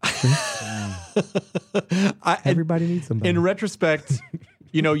 Everybody needs somebody. In retrospect,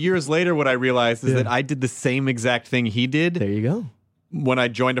 years later, what I realized is Yeah. that I did the same exact thing he did There you go. when I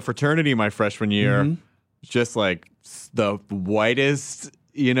joined a fraternity my freshman year. Mm-hmm. Just like the whitest,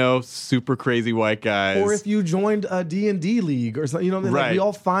 super crazy white guys. Or if you joined a D&D league or something, like Right. we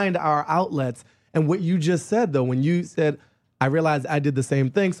all find our outlets. And what you just said, though, when you said, I realized I did the same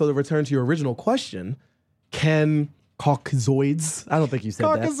thing. So to return to your original question, can Caucasoids, I don't think you said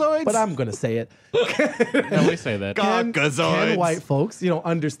Caucasoids. that, but I'm going to say it. Yeah, we say that. Caucasoids. Can white folks,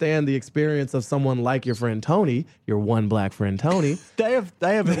 understand the experience of someone like your friend Tony, your one black friend Tony, I have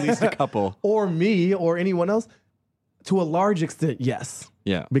at least a couple. or me or anyone else? To a large extent, yes.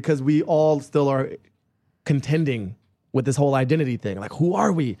 Yeah. Because we all still are contending with this whole identity thing. Like, who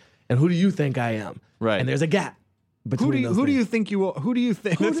are we? And who do you think I am? Right. And there's a gap between those Who do things. you think you are? Who do you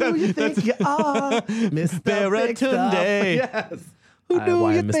think? Who do you think you are, Mr. Big Stuff? Baratunde. Yes. Who do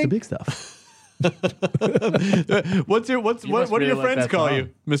why you I'm Mr. think? Big Stuff. what do must your really like friends that call song. you?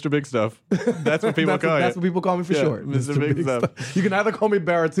 Mr. Big Stuff. That's what people call you. That's what people call me for Yeah, short. Mr. Big Stuff. You can either call me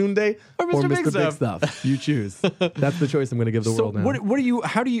Baratunde Or Mr. Big Big Stuff. Stuff. You choose. That's the choice I'm going to give the So world now. what do you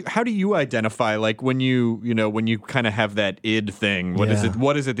how do you identify, like when you kind of have that id thing? What is Yeah. it?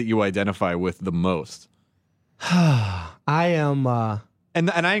 What is it that you identify with the most? I am. And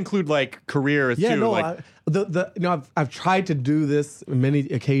I include like careers Yeah, too. no. Like, I've tried to do this on many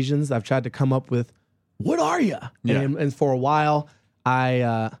occasions. I've tried to come up with, what are you? Yeah. And for a while,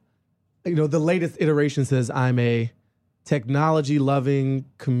 I, the latest iteration says I'm a technology-loving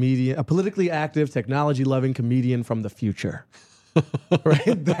comedian, a politically active, technology-loving comedian from the future.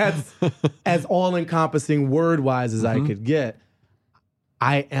 Right? That's as all-encompassing word-wise as I could get.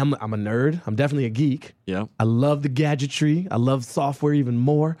 I'm a nerd. I'm definitely a geek. yeah. I love the gadgetry. I love software even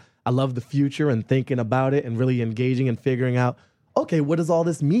more. I love the future and thinking about it and really engaging and figuring out, okay, what does all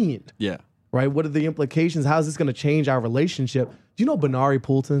this mean? Yeah. Right? What are the implications? How is this going to change our relationship? Do you know Benari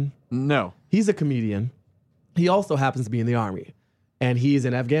Poulton? No. He's a comedian. He also happens to be in the Army. And he's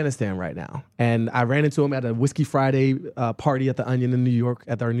in Afghanistan right now. And I ran into him at a Whiskey Friday party at the Onion in New York,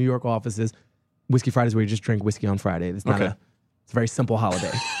 at our New York offices. Whiskey Friday is where you just drink whiskey on Friday. It's not Okay. it's a very simple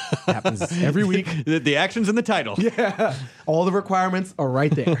holiday. Happens every week. The action's in the title. Yeah. All the requirements are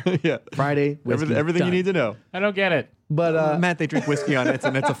right there. Yeah. Friday, whiskey, Everything you done. need to know. I don't get it. But Matt, they drink whiskey on it,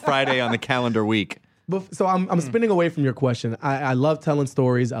 and it's a Friday on the calendar week. so I'm spinning away from your question. I love telling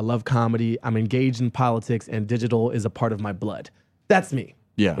stories. I love comedy. I'm engaged in politics, and digital is a part of my blood. That's me.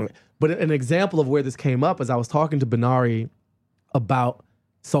 Yeah. But an example of where this came up is I was talking to Benari about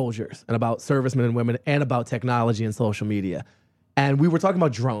soldiers and about servicemen and women and about technology and social media. And we were talking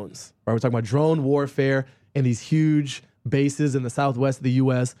about drones, right? We're talking about drone warfare in these huge bases in the southwest of the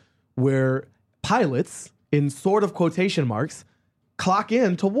U.S. where pilots, in sort of quotation marks, clock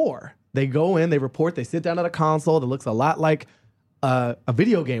in to war. They go in, they report, they sit down at a console that looks a lot like a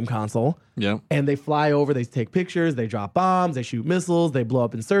video game console. Yeah. And they fly over, they take pictures, they drop bombs, they shoot missiles, they blow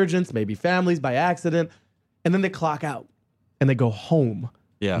up insurgents, maybe families by accident. And then they clock out and they go home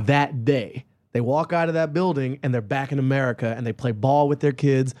Yeah. that day. They walk out of that building and they're back in America and they play ball with their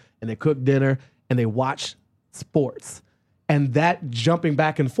kids and they cook dinner and they watch sports. And that jumping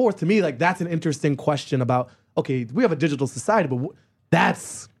back and forth, to me, like that's an interesting question about, okay, we have a digital society, but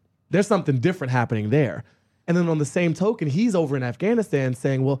there's something different happening there. And then on the same token, he's over in Afghanistan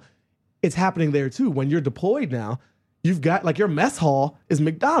saying, well, it's happening there too. When you're deployed now, you've got like your mess hall is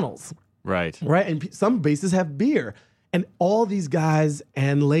McDonald's, Right. right? And some bases have beer. And all these guys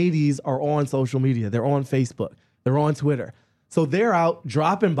and ladies are on social media. They're on Facebook. They're on Twitter. So they're out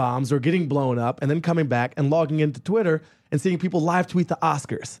dropping bombs or getting blown up and then coming back and logging into Twitter and seeing people live tweet the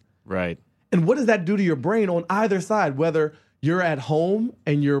Oscars. Right. And what does that do to your brain on either side, whether you're at home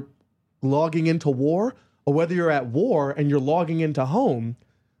and you're logging into war or whether you're at war and you're logging into home?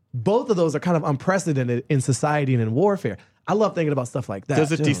 Both of those are kind of unprecedented in society and in warfare. I love thinking about stuff like that.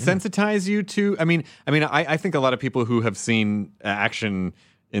 Does it too. desensitize you to? I think a lot of people who have seen action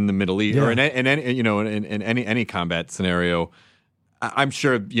in the Middle East Yeah. or in any combat scenario, I'm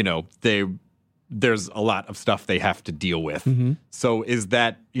sure there's a lot of stuff they have to deal with. So is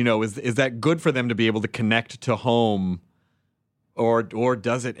that is that good for them to be able to connect to home Or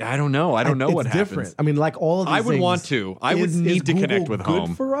does it? I don't know. I don't know what it's happens. different. I mean, like all of these I would things, want to. I would is need to Google connect with good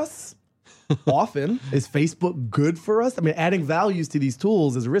home. for us? Often. Is Facebook good for us? I mean, adding values to these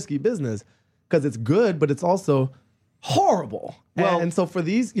tools is risky business because it's good, but it's also horrible. Well- and so for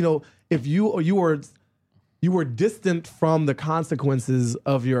these, if you were distant from the consequences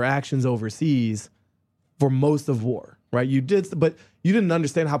of your actions overseas for most of war, right? You did, but you didn't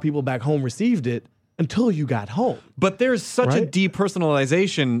understand how people back home received it until you got home. But there's such a Right?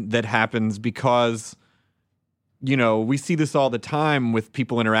 depersonalization that happens because, we see this all the time with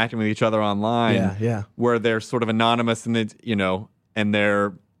people interacting with each other online. Yeah. Where they're sort of anonymous and and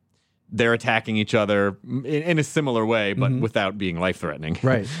they're attacking each other in a similar way, but without being life-threatening.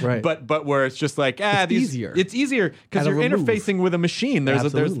 Mm-hmm. Right. But where it's just like easier. It's easier because At a you're remove. interfacing with a machine. There's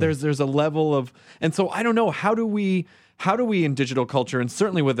Absolutely. there's a level of, and so I don't know, how do we in digital culture, and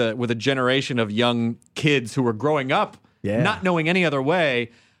certainly with a generation of young kids who are growing up Yeah. not knowing any other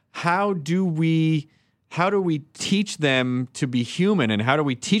way, how do we teach them to be human, and how do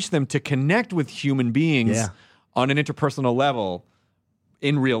we teach them to connect with human beings Yeah. on an interpersonal level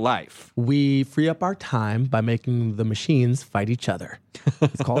in real life? We free up our time by making the machines fight each other.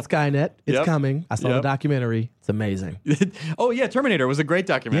 It's called Skynet. It's Yep. coming. I saw the Yep. documentary. It's amazing. Oh yeah, Terminator was a great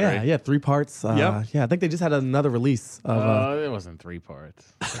documentary. Yeah, 3 parts. Yep. Yeah, I think they just had another release of. It wasn't 3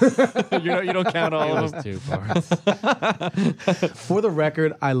 parts. You don't count all It of was them. 2 parts. For the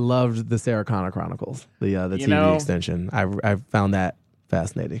record, I loved the Sarah Connor Chronicles, the TV know- extension. I found that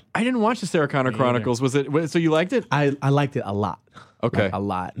fascinating. I didn't watch the Sarah Connor Chronicles. So you liked it? I liked it a lot. Okay. Like, a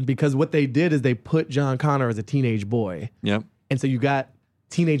lot. Because what they did is they put John Connor as a teenage boy. Yep. And so you got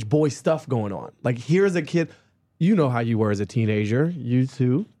teenage boy stuff going on. Like, here's a kid. You know how you were as a teenager. You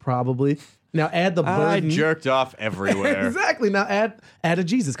too, probably. Now add the I burden. jerked off everywhere. Exactly. Now add a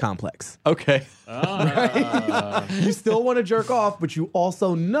Jesus complex. Okay. You still want to jerk off, but you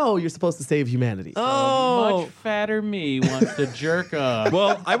also know you're supposed to save humanity. Much fatter me wants to jerk off.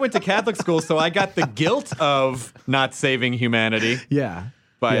 Well, I went to Catholic school, so I got the guilt of not saving humanity Yeah.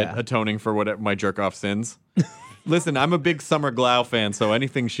 by Yeah. atoning for whatever my jerk off sins. Listen, I'm a big Summer Glau fan, so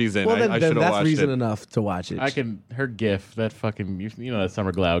anything she's in, Well, then, I then should have that's watched reason it. enough to watch it. Her gif, that fucking, you know that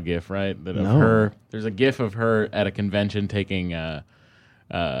Summer Glau gif, right? That of No. her, there's a gif of her at a convention taking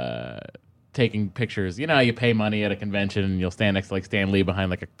pictures. You know how you pay money at a convention and you'll stand next to like Stan Lee behind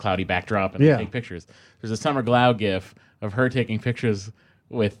like a cloudy backdrop and Yeah. take pictures. There's a Summer Glau gif of her taking pictures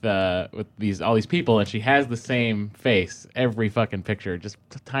with all these people, and she has the same face every fucking picture, just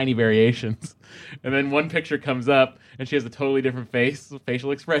tiny variations. And then one picture comes up and she has a totally different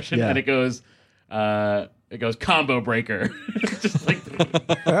facial expression, Yeah. and it goes combo breaker. Just like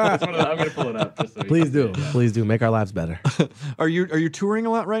that's one of the, I'm gonna pull it up. Just so Please do. Make our lives better. Are you touring a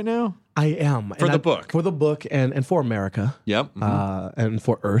lot right now? I am. For the book. For the book and for America. Yep. And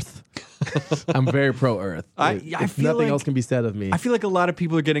for Earth. I'm very pro Earth. I If feel nothing like- else can be said of me. I feel like a lot of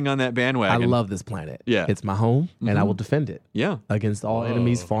people are getting on that I bandwagon. love this planet. Yeah. It's my home, and I will defend it Yeah. against all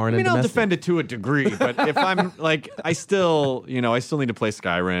enemies, foreign I mean, and I'll domestic. defend it to a degree, but if I'm like, I still need to play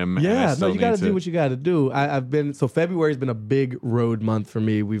Skyrim. and I Yeah, no, still you got need to do what you got to do. February's been a big road month for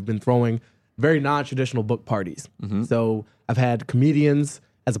me. We've been throwing very non-traditional book parties. Mm-hmm. So I've had comedians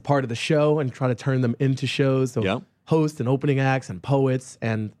as a part of the show and try to turn them into shows. So Yep. hosts and opening acts and poets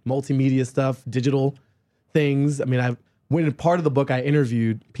and multimedia stuff, digital things. I mean, when part of the book I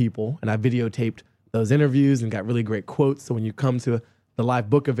interviewed people and I videotaped those interviews and got really great quotes. So when you come to the live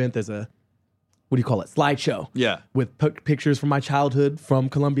book event, there's a, what do you call it, slideshow. Yeah. With pictures from my childhood, from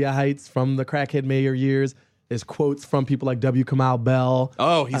Columbia Heights, from the crackhead mayor years. There's quotes from people like W. Kamau Bell.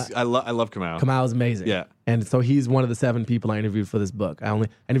 Oh, I love Kamau. Kamau's amazing. Yeah. And so he's one of the 7 people I interviewed for this book. I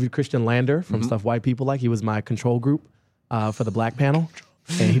interviewed Christian Lander Mm-hmm. from Stuff White People Like. He was my control group for the Black panel.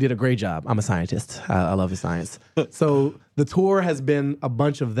 And he did a great job. I'm a scientist. I love his science. So the tour has been a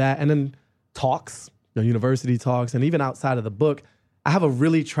bunch of that. And then talks, university talks, and even outside of the book, I have a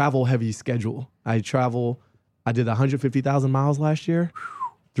really travel-heavy schedule. I did 150,000 miles last year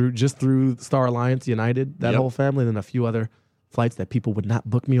through Star Alliance, United, that Yep. whole family, and then a few other flights that people would not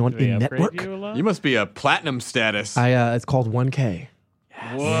book me on They in upgrade network. you a lot? You must be a platinum status. It's called 1K.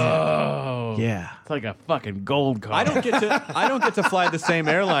 Whoa. Yeah. It's like a fucking gold card. I don't get to fly the same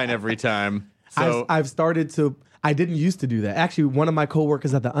airline every time. So I've started to. I didn't used to do that. Actually, one of my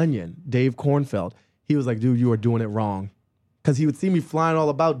coworkers at the Onion, Dave Kornfeld, he was like, "Dude, you are doing it wrong," because he would see me flying all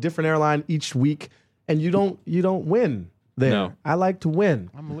about different airline each week, and you don't win there. No. I like to win.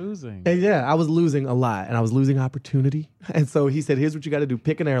 I'm losing. And yeah, I was losing a lot, and I was losing opportunity. And so he said, "Here's what you got to do: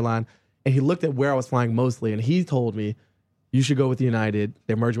 pick an airline." And he looked at where I was flying mostly, and he told me, "You should go with United.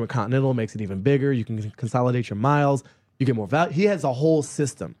 They're merging with Continental, makes it even bigger. You can consolidate your miles. you get more value. He has a whole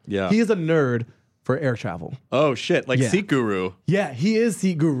system. Yeah. He is a nerd for air travel. Oh shit, like Yeah. Seat Guru. Yeah, he is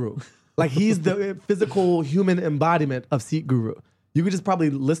Seat Guru. Like he's the physical human embodiment of Seat Guru. You could just probably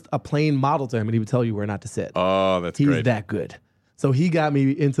list a plane model to him and he would tell you where not to sit. Oh, that's He's great. that good. So he got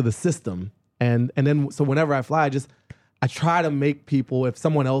me into the system. And then so whenever I fly, I try to make people, if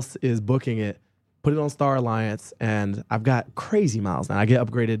someone else is booking it, put it on Star Alliance, and I've got crazy miles now. I get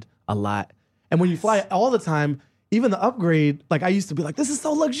upgraded a lot. And when you fly all the time, even the upgrade, like I used to be like, this is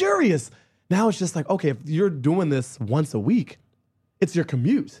so luxurious. Now it's just like, okay, if you're doing this once a week, it's your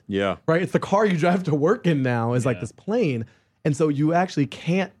commute, Yeah. right? It's the car you drive to work in now is like this plane. And so you actually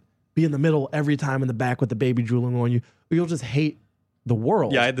can't be in the middle every time in the back with the baby drooling on you. Or you'll just hate the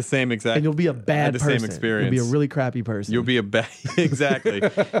world. Yeah, I had the same exact. And you'll be a I had bad the person. same experience. You'll be a really crappy person. You'll be a bad. Exactly.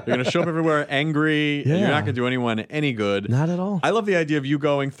 You're gonna show up everywhere angry. And you're Yeah. not gonna do anyone any good. Not at all. I love the idea of you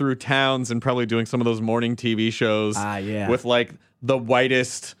going through towns and probably doing some of those morning TV shows. Yeah. With like the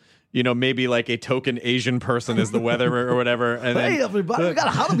whitest. Maybe like a token Asian person is the weather or whatever. And then, Hey, everybody, we got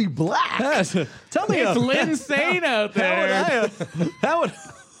how to be black. Yes. Tell me, It's Lynn Sane out there. How would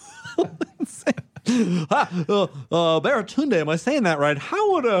Baratunde, am I saying that right?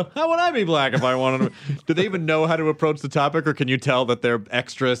 How would I be black if I wanted to? Do they even know how to approach the topic, or can you tell that they're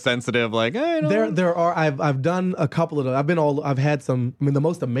extra sensitive? Like, hey, There are. I've done a couple of those. I've had some. I mean, the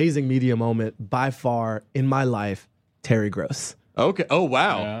most amazing media moment by far in my life. Terry Gross okay. Oh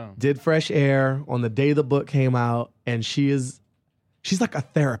wow. Yeah. did Fresh Air on the day the book came out, and she's like a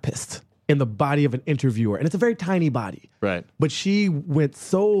therapist in the body of an interviewer, and it's a very tiny body. Right. But she went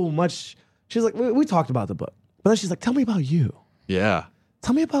so much. She's like, we talked about the book, but then she's like, tell me about you. Yeah.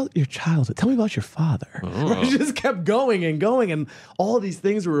 Tell me about your childhood. Tell me about your father. She just kept going and going, and all these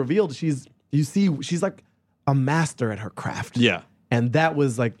things were revealed. She's like a master at her craft. Yeah. And that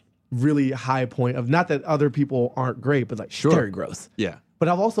was like really high point of, not that other people aren't great, but like Terry Gross. Yeah. But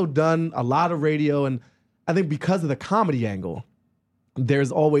I've also done a lot of radio, and I think because of the comedy angle,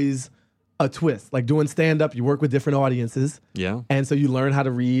 there's always a twist. Like doing stand-up, you work with different audiences. Yeah. And so you learn how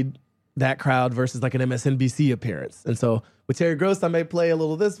to read that crowd versus like an MSNBC appearance. And so with Terry Gross, I may play a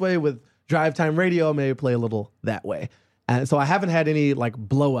little this way. With Drive Time Radio, I may play a little that way. And so I haven't had any like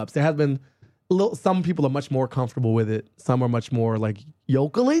blow-ups. There has been some people are much more comfortable with it. Some are much more like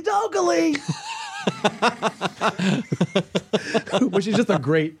yokely-dokely. Which is just a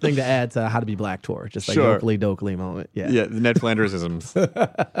great thing to add to How to Be Black tour. Just like Sure. yokely-dokely moment. Yeah. Yeah. The Ned Flandersisms.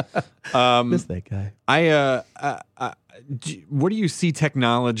 Miss that guy. What do you see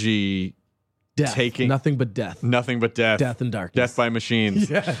technology Death. taking? Nothing but death. Nothing but death. Death and darkness. Death by machines.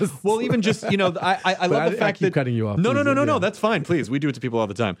 Yes. Well, even just, I love I the fact keep that cutting you off. No, Please, no. yeah. That's fine. Please, we do it to people all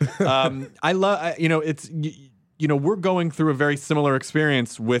the time. I love, it's, we're going through a very similar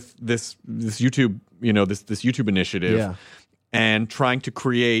experience with this YouTube, this YouTube initiative. Yeah. And trying to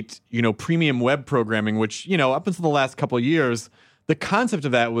create, premium web programming, which, up until the last couple of years, the concept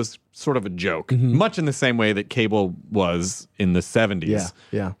of that was sort of a joke, Mm-hmm. much in the same way that cable was in the 70s.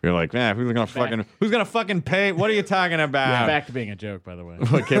 Yeah. You're like, man, who's gonna fucking pay? What are you talking about? Back to being a joke, by the way.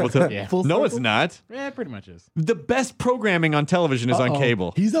 What, cable Yeah. Full No, circle? it's not. Yeah, it pretty much is. The best programming on television is on Uh-oh.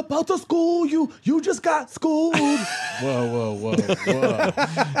 cable. He's about to school you. You just got schooled. Whoa.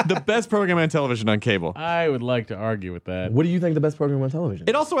 The best programming on television on cable. I would like to argue with that. What do you think the best program on television?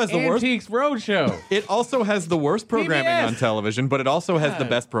 It also has the worst. Antiques Roadshow. It also has the worst programming PBS. on television, but it also has the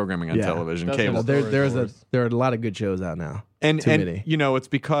best programming on Yeah. television. Does Cable. have there are a lot of good shows out now. and Too and many. it's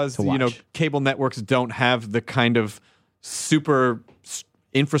because to watch. cable networks don't have the kind of super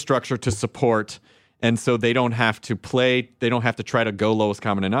infrastructure to support, and so they don't have to try to go lowest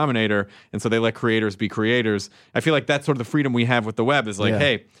common denominator, and so they let creators be creators. I feel like that's sort of the freedom we have with the web is like, Yeah.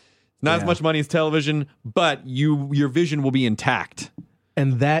 hey, not as Yeah. much money as television, but your vision will be intact.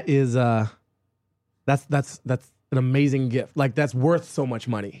 And that is that's an amazing gift. Like that's worth so much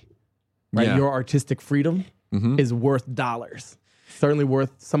money. Right? Yeah. Your artistic freedom is worth dollars. Certainly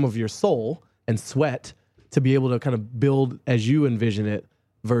worth some of your soul and sweat to be able to kind of build as you envision it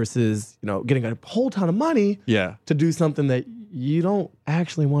versus, getting a whole ton of money Yeah. to do something that you don't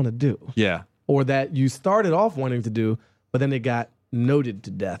actually want to do. Yeah. Or that you started off wanting to do, but then it got noted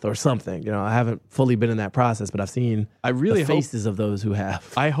to death or something. I haven't fully been in that process, but I've seen I really the hope faces of those who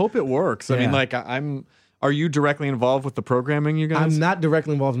have. I hope it works. I mean, Yeah. are you directly involved with the programming, you guys? I'm not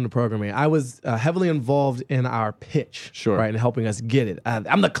directly involved in the programming. I was heavily involved in our pitch, Sure. right, and helping us get it.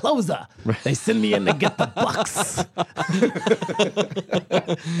 I'm the closer. They send me in to get the bucks.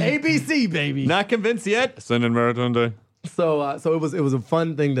 ABC, baby. Not convinced yet. Send in Marathon. So it was a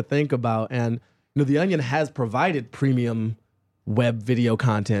fun thing to think about, and The Onion has provided premium web video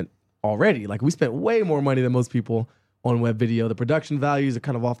content already. Like we spent way more money than most people on web video. The production values are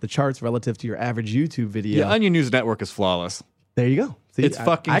kind of off the charts relative to your average YouTube video. Yeah, Onion News Network is flawless. There you go. See, It's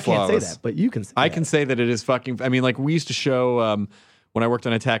fucking I can't say flawless. that, but you can say I that. can say that it is fucking. I mean, like we used to show when I worked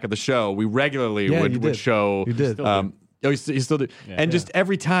on Attack of the Show, we regularly Yeah, you would did. show. You did. Oh, you still do. And just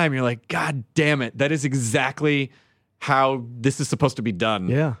every time you're like, God damn it, that is exactly how this is supposed to be done.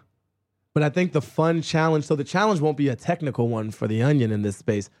 Yeah. But I think the fun challenge, so the challenge won't be a technical one for the Onion in this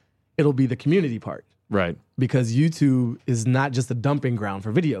space. It'll be the community part. Right. Because YouTube is not just a dumping ground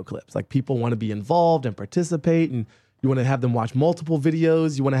for video clips. Like people want to be involved and participate, and you want to have them watch multiple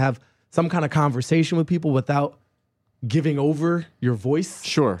videos. You want to have some kind of conversation with people without giving over your voice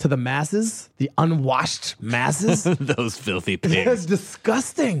Sure. to the masses, the unwashed masses. Those filthy It's pigs.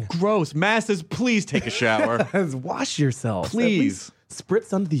 disgusting. Gross. Masses, please take a shower. Wash yourself. Please.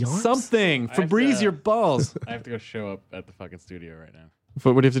 Spritz under the arms. Something. I have Febreze to- your balls. I have to go show up at the fucking studio right now.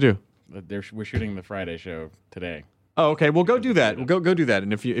 What do you have to do? We're shooting the Friday show today. Oh, okay. Well, go do that. We'll go do that.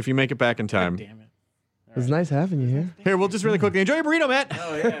 And if you make it back in time. Damn it. It's nice having you here. Here, we'll just really quickly enjoy your burrito, Matt.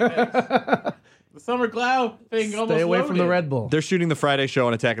 Oh yeah. The Summer Glau thing almost Stay away from the loaded. Red Bull. They're shooting the Friday show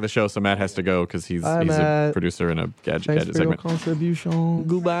on Attack of the Show, so Matt has to go because he's Bye, a Matt. producer in a gadget Thanks for your segment. contribution.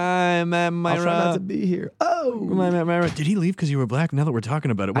 Goodbye, Matt I'll try not to be here. Oh, Goodbye, Matt Myra. Did he leave because you were black? Now that we're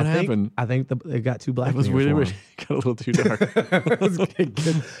talking about it, what happened? I think it got too black. It was in here really, for really got a little too dark.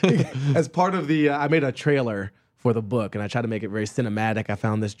 him. As part of the, I made a trailer for the book, and I tried to make it very cinematic. I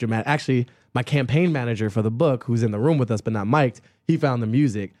found this dramatic. Actually, my campaign manager for the book, who's in the room with us but not mic'd, he found the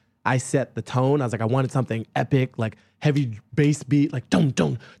music. I set the tone. I was like, I wanted something epic, like heavy bass beat, like dum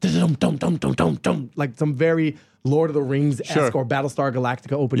dum dum dum dum dum dum dum, like some very Lord of the Rings esque Sure. or Battlestar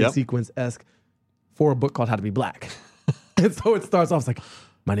Galactica opening Yep. sequence esque for a book called How to Be Black. And so it starts off it's like,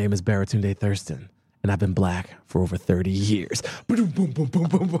 my name is Baratunde Thurston, and I've been black for over 30 years. Boom, boom, boom, boom,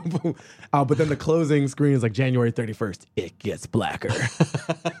 boom, boom, boom. But then the closing screen is like January 31st. It gets blacker.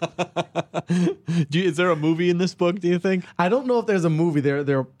 Is there a movie in this book, do you think? I don't know if there's a movie.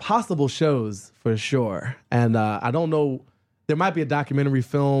 There are possible shows for sure. And I don't know. There might be a documentary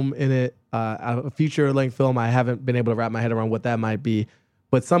film in it, a feature-length film. I haven't been able to wrap my head around what that might be.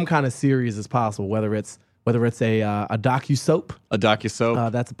 But some kind of series is possible, whether it's a docu-soap. A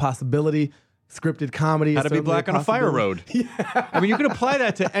docu-soap. That's a possibility. Scripted comedy. How is to be certainly black on a fire road. Yeah. I mean, you can apply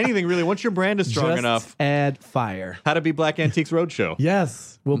that to anything, really. Once your brand is strong Just enough. add fire. How to be Black Antiques Roadshow.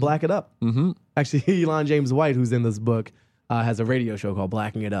 Yes, we'll black it up. Mm-hmm. Actually, Elon James White, who's in this book, has a radio show called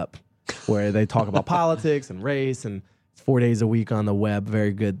Blacking It Up, where they talk about politics and race, and it's 4 days a week on the web.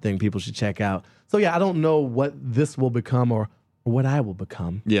 Very good thing people should check out. So yeah, I don't know what this will become or what I will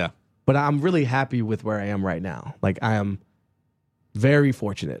become, Yeah. but I'm really happy with where I am right now. Like I am very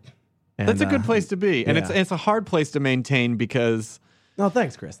fortunate. And, That's a good place to be. And yeah. it's a hard place to maintain because No,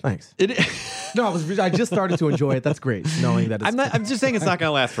 thanks, Chris. Thanks. it No, I just started to enjoy it. That's great, knowing that it's I'm just saying it's not going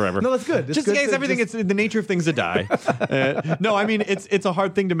to last forever. No, that's good. It's Just good in case to everything, just- it's the nature of things to die. No, I mean it's a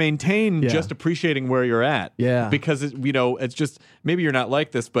hard thing to maintain. Yeah. Just appreciating where you're at. Yeah. because it's just maybe you're not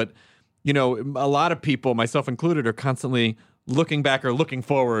like this, but a lot of people, myself included, are constantly looking back or looking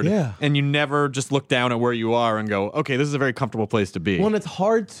forward. Yeah. and you never just look down at where you are and go, okay, this is a very comfortable place to be. Well, and it's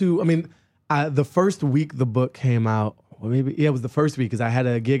hard to. I mean, the first week the book came out, it was the first week because I had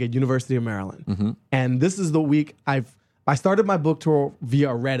a gig at University of Maryland, and this is the week I started my book tour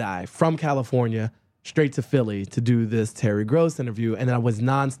via red eye from California straight to Philly to do this Terry Gross interview, and then I was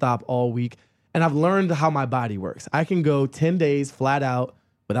nonstop all week, and I've learned how my body works. I can go 10 days flat out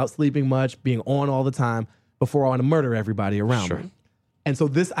without sleeping much, being on all the time before I want to murder everybody around Sure. me. And so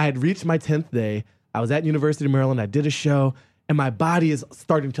I had reached my 10th day. I was at University of Maryland. I did a show. And my body is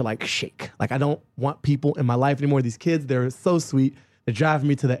starting to shake. Like I don't want people in my life anymore. These kids, they're so sweet. They're driving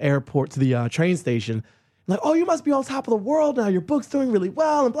me to the airport, to the train station. Like, oh, you must be on top of the world now. Your book's doing really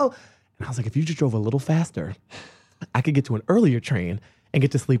well and blah. And I was like, if you just drove a little faster, I could get to an earlier train and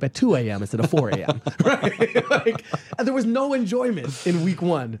get to sleep at 2 a.m. instead of 4 a.m. Right? And there was no enjoyment in week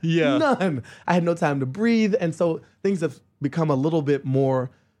one. Yeah. None. I had no time to breathe. And so things have become a little bit more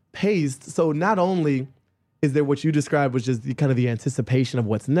paced. So not only is there what you described, which is kind of the anticipation of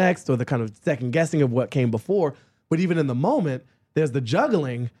what's next or the kind of second guessing of what came before, but even in the moment, there's the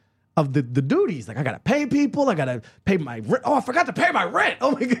juggling of the duties. Like I got to pay people. I got to pay my rent. Oh, I forgot to pay my rent.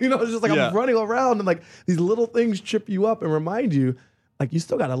 Oh my God. It's just like Yeah. I'm running around and these little things trip you up and remind you you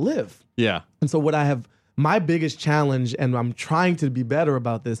still got to live. Yeah. And so my biggest challenge, and I'm trying to be better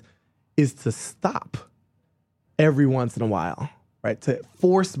about this, is to stop every once in a while, right? To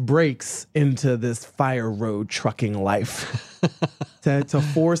force breaks into this fire road trucking life, to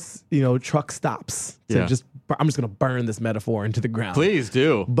force, truck stops, Yeah. I'm just going to burn this metaphor into the ground. Please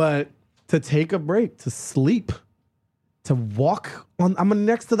do. But to take a break, to sleep, to walk on. I'm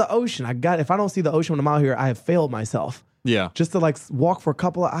next to the ocean. If I don't see the ocean when I'm out here, I have failed myself. Yeah. Just to like walk for a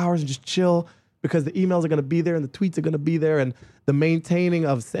couple of hours and just chill because the emails are going to be there and the tweets are going to be there, and the maintaining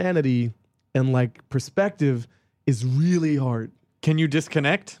of sanity and like perspective is really hard. Can you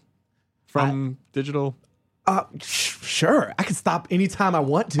disconnect from digital? Sure. I can stop anytime I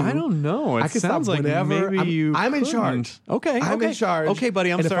want to. I don't know. It I can sounds stop like whenever. maybe I'm in couldn't. charge. Okay. I'm in charge. Okay,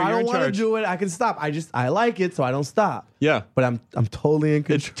 buddy. I'm and sorry. If I You're don't in want to charge. do it, I can stop. I like it, so I don't stop. Yeah. But I'm totally in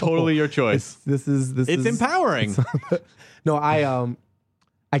control. It's totally your choice. This is It's empowering. No,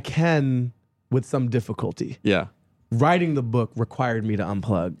 I can with some difficulty. Yeah. Writing the book required me to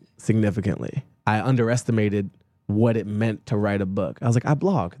unplug significantly. I underestimated what it meant to write a book. I was like, I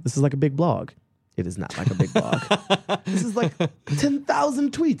blog. This is like a big blog. It is not like a big blog. This is like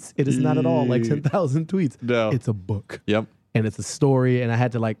 10,000 tweets. It is not at all like 10,000 tweets. No. It's a book. Yep. And it's a story, and I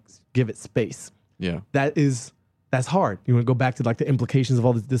had to like give it space. Yeah. That's hard. You want to go back to like the implications of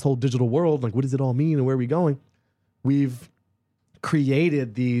all this whole digital world. Like, what does it all mean and where are we going? We've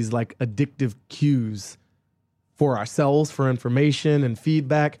created these like addictive cues for ourselves, for information and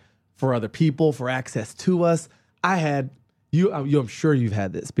feedback, for other people, for access to us. I'm sure you've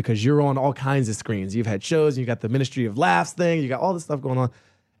had this because you're on all kinds of screens. You've had shows, you got the Ministry of Laughs thing, you got all this stuff going on,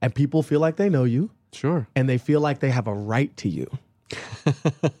 and people feel like they know you. Sure. And they feel like they have a right to you.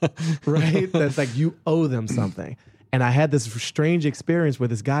 Right? That's like you owe them something. And I had this strange experience where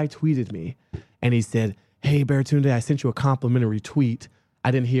this guy tweeted me and he said, "Hey, Baratunde, I sent you a complimentary tweet.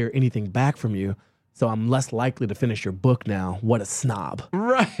 I didn't hear anything back from you, so I'm less likely to finish your book now. What a snob."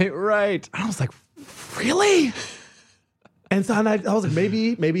 Right. And I was like, really? And so I was like,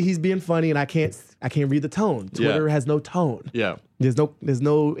 maybe he's being funny and I can't read the tone. Twitter has no tone. Yeah. There's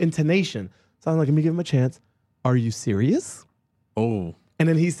no intonation. So I'm like, let me give him a chance. Are you serious? Oh. And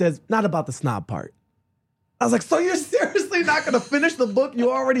then he says, not about the snob part. I was like, so you're seriously not going to finish the book you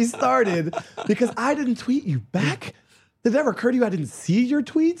already started because I didn't tweet you back? Did it ever occur to you I didn't see your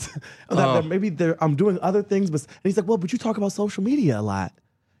tweets? That maybe I'm doing other things. And he's like, well, but you talk about social media a lot,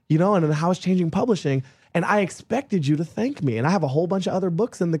 and how it's changing publishing. And I expected you to thank me. And I have a whole bunch of other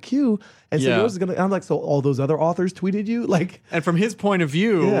books in the queue. And so yours is going to, I'm like, so all those other authors tweeted you? Like, and from his point of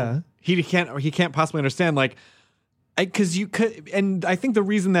view, Yeah. he can't possibly understand, like, because you could, and I think the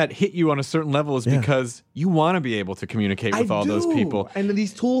reason that hit you on a certain level is because you want to be able to communicate with all those people. And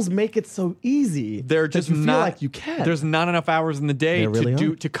these tools make it so easy. They're that just you feel not like you can. There's not enough hours in the day There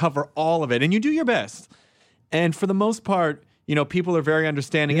really to cover all of it, and you do your best. And for the most part, people are very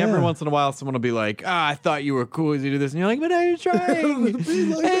understanding. Yeah. Every once in a while, someone will be like, I thought you were cool as you do this. And you're like, but are you trying?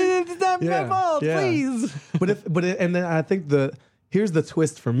 It's not my fault, please. And then I think here's the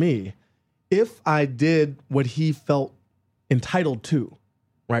twist for me. If I did what he felt entitled to,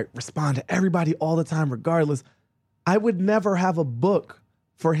 right, respond to everybody all the time, regardless, I would never have a book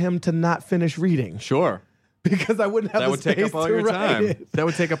for him to not finish reading. Sure. Because I wouldn't have That the would take space up all to your write time. it. That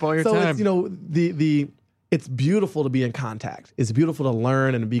would take up all your So time. it's, it's beautiful to be in contact. It's beautiful to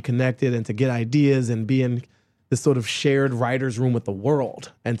learn and to be connected and to get ideas and be in this sort of shared writer's room with the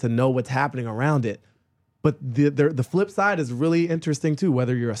world and to know what's happening around it. But the flip side is really interesting too,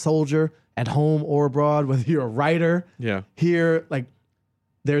 whether you're a soldier at home or abroad, whether you're a writer. Yeah. Here, like,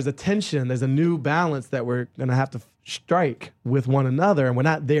 there's a tension, there's a new balance that we're going to have to strike with one another, and we're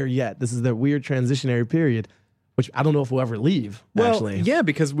not there yet. This is the weird transitionary period, which I don't know if we'll ever leave, actually. Yeah,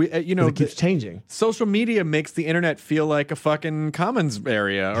 because we, 'Cause it keeps changing. social media makes the internet feel like a fucking commons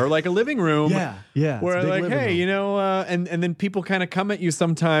area or like a living room. Yeah. It's Where a big like, living hey, room. and then people kind of come at you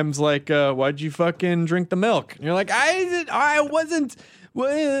sometimes like, why'd you fucking drink the milk? And you're like, I wasn't.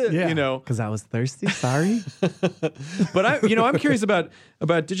 Well, because I was thirsty. Sorry. But I'm curious about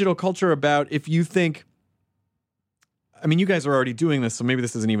digital culture. About if you think, I mean, you guys are already doing this, so maybe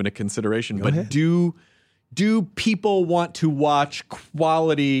this isn't even a consideration. Go but ahead. do people want to watch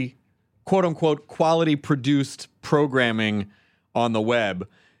quality, quote unquote, quality produced programming on the web?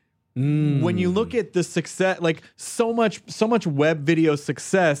 When you look at the success, like so much web video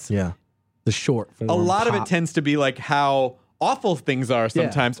success, Yeah. The short form. a lot of it pop. tends to be like how awful things are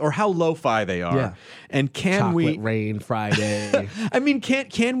sometimes, or how lo-fi they are. Yeah. And can Chocolate we? Rain Friday. I mean,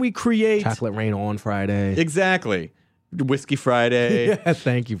 can we create Chocolate Rain on Friday. exactly Whiskey Friday? Yeah,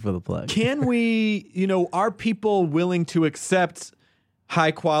 thank you for the plug. Can we? Are people willing to accept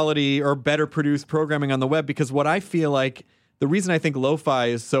high quality or better produced programming on the web? Because what I feel like the reason I think lo-fi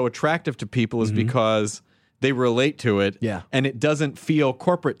is so attractive to people is because they relate to it. Yeah. And it doesn't feel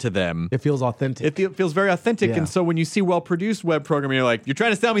corporate to them. It feels authentic. It feels very authentic. Yeah. And so when you see well-produced web programming, you're like, you're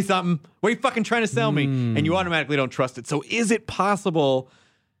trying to sell me something. What are you fucking trying to sell me? And you automatically don't trust it. So is it possible,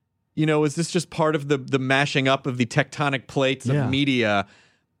 is this just part of the mashing up of the tectonic plates of media?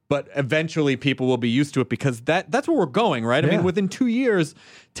 But eventually people will be used to it because that's where we're going, right? I mean, within 2 years,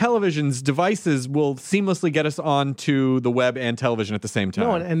 televisions, devices will seamlessly get us onto the web and television at the same time.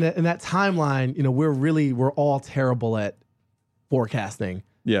 No, and that timeline, we're all terrible at forecasting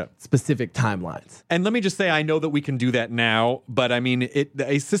specific timelines. And let me just say, I know that we can do that now, but I mean,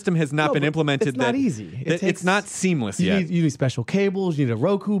 a system has not been implemented. It's not easy. It's not seamless yet. You need special cables. You need a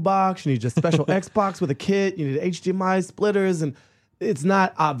Roku box. You need just special Xbox with a kit. You need HDMI splitters, and it's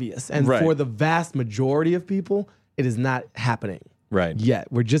not obvious. And for the vast majority of people, it is not happening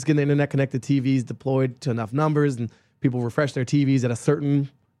yet. We're just getting internet-connected TVs deployed to enough numbers, and people refresh their TVs at a certain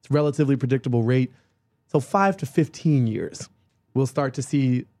relatively predictable rate. So 5 to 15 years, we'll start to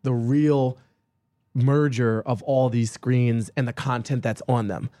see the real merger of all these screens and the content that's on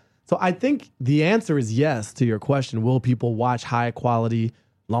them. So I think the answer is yes to your question. Will people watch high-quality,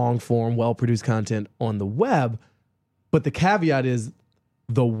 long-form, well-produced content on the web? But the caveat is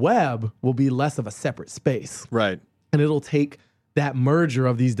the web will be less of a separate space. Right. And it'll take that merger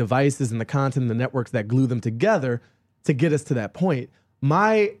of these devices and the content and the networks that glue them together to get us to that point.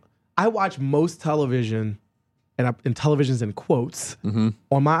 I watch most television, and television's in quotes,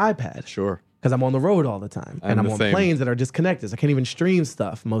 on my iPad. Sure. Because I'm on the road all the time. And I'm on planes that are disconnected. So I can't even stream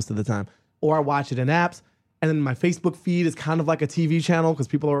stuff most of the time. Or I watch it in apps. And then my Facebook feed is kind of like a TV channel because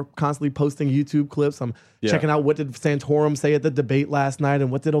people are constantly posting YouTube clips. I'm checking out what did Santorum say at the debate last night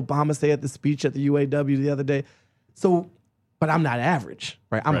and what did Obama say at the speech at the UAW the other day. So, but I'm not average,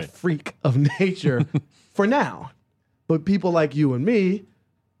 right? I'm a freak of nature for now. But people like you and me,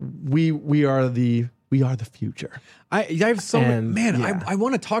 we are the future. I have so many, I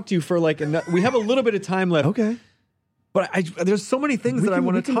want to talk to you for we have a little bit of time left. Okay. But there's so many things that I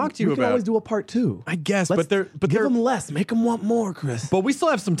want to talk to you about. We can always do a part 2. I guess, give them less. Make them want more, Chris. But we still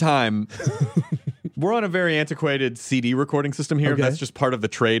have some time. We're on a very antiquated CD recording system here. Okay. That's just part of the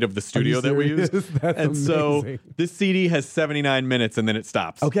trade of the studio that we use. That's and amazing. So this CD has 79 minutes and then it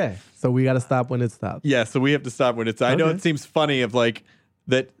stops. Okay. So we got to stop when it stops. Yeah, so we have to stop when it's. I know it seems funny of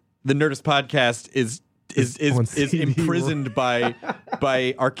that the Nerdist podcast is imprisoned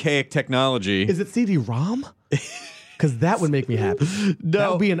by archaic technology. Is it CD-ROM? Because that would make me happy. No. That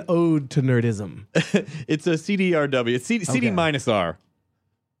would be an ode to nerdism. It's a CDRW. It's CD minus R.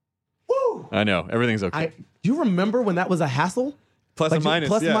 Woo! I know. Everything's okay. Do you remember when that was a hassle? Plus and minus.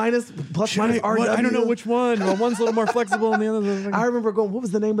 Plus minus RW. I don't know which one. Well, one's a little more flexible than the other. I remember going, what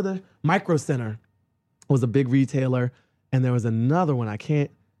was the name of the Micro Center? It was a big retailer. And there was another one. I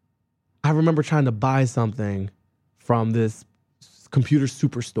remember trying to buy something from this computer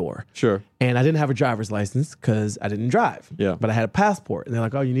superstore. Sure. And I didn't have a driver's license because I didn't drive. Yeah. But I had a passport. And they're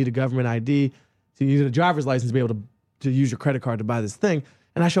like, oh, you need a government ID. So you need a driver's license to be able to use your credit card to buy this thing.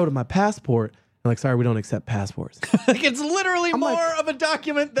 And I showed them my passport. I'm like, sorry, we don't accept passports. It's literally more of a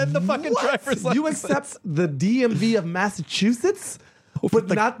document than the fucking driver's license. You accept the DMV of Massachusetts? But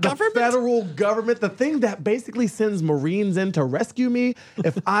not the federal government, the thing that basically sends Marines in to rescue me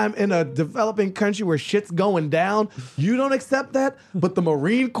if I'm in a developing country where shit's going down. You don't accept that, but the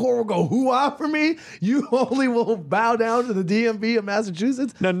Marine Corps will go hoo-ah for me. You only will bow down to the DMV of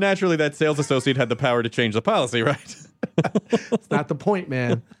Massachusetts. Now, naturally, that sales associate had the power to change the policy, right? It's not the point,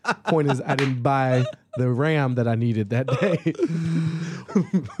 man. Point is, I didn't buy the RAM that I needed that day.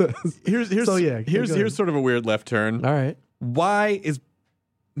 Here's sort of a weird left turn. All right. Why is,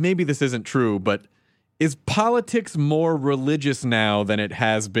 maybe this isn't true, but is politics more religious now than it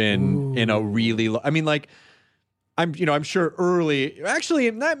has been in a really I mean, I'm sure early, actually,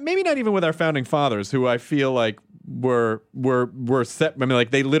 maybe not even with our founding fathers, who I feel like were set. I mean,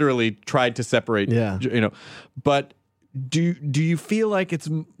 they literally tried to separate. Yeah. But do you feel like it's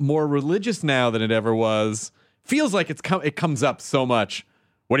more religious now than it ever was? Feels like it comes up so much.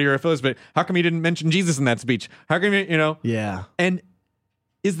 What are your affiliates? But how come you didn't mention Jesus in that speech? How come you? Yeah. And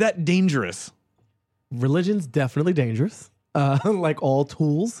is that dangerous? Religion's definitely dangerous. Like all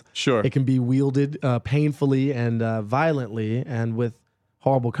tools. Sure. It can be wielded painfully and violently and with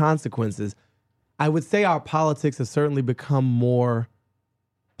horrible consequences. I would say our politics has certainly become more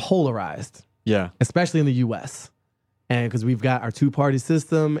polarized. Yeah. Especially in the U.S. And because we've got our two-party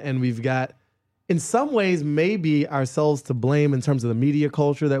system and we've got, in some ways, maybe ourselves to blame in terms of the media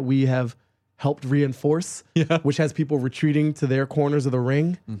culture that we have helped reinforce, which has people retreating to their corners of the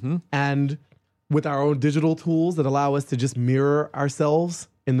ring. Mm-hmm. And with our own digital tools that allow us to just mirror ourselves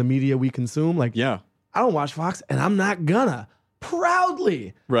in the media we consume. I don't watch Fox and I'm not gonna.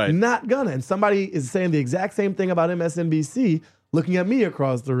 Proudly. Right. Not gonna. And somebody is saying the exact same thing about MSNBC, looking at me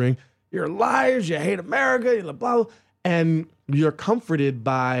across the ring. You're liars, you hate America, blah, blah, blah. And you're comforted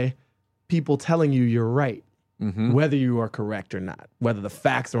by people telling you you're right, whether you are correct or not, whether the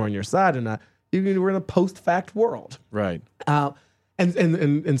facts are on your side or not. We're in a post-fact world. Right.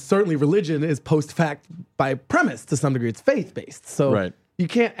 And certainly religion is post-fact by premise to some degree. It's faith-based. So you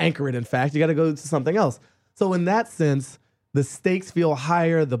can't anchor it in fact. You got to go to something else. So in that sense, the stakes feel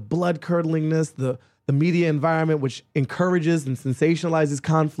higher, the blood-curdlingness, the media environment, which encourages and sensationalizes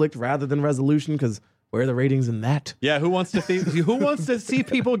conflict rather than resolution, because where are the ratings in that? Yeah, who wants to see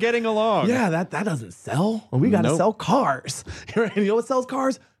people getting along? Yeah, that doesn't sell. And we got to sell cars. You know what sells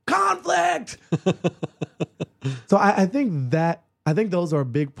cars? Conflict. So I think those are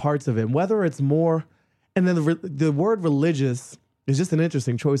big parts of it. And whether it's more, and then the word religious is just an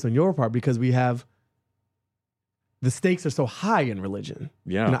interesting choice on your part, because we have the stakes are so high in religion.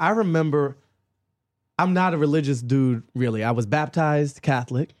 Yeah. And I remember, I'm not a religious dude, really. I was baptized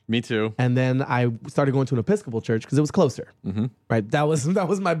Catholic. Me too. And then I started going to an Episcopal church because it was closer. Right? That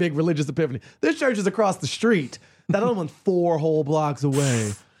was my big religious epiphany. This church is across the street. That other one's 4 whole blocks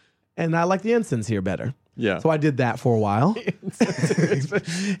away. And I like the incense here better. Yeah. So I did that for a while.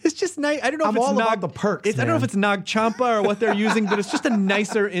 It's just nice. I don't know if it's all about the perks. I don't know if it's Nag Champa or what they're using, but it's just a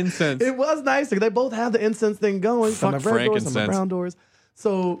nicer incense. It was nice. They both have the incense thing going. Some have red doors, some have brown doors.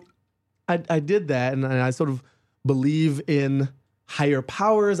 So I did that, and I sort of believe in higher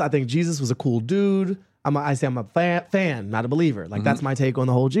powers. I think Jesus was a cool dude. I'm a fan, not a believer. Like that's my take on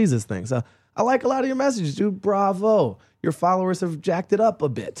the whole Jesus thing. So I like a lot of your messages, dude. Bravo. Your followers have jacked it up a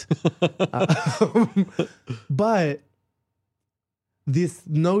bit. But this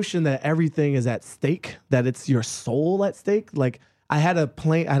notion that everything is at stake, that it's your soul at stake. Like I had a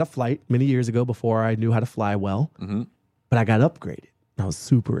flight many years ago before I knew how to fly well, but I got upgraded. I was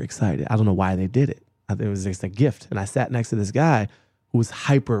super excited. I don't know why they did it. I think it was just a gift. And I sat next to this guy who was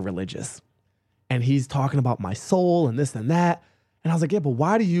hyper religious, and he's talking about my soul and this and that. And I was like, yeah, but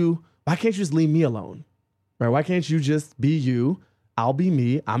why can't you just leave me alone? Right? Why can't you just be you? I'll be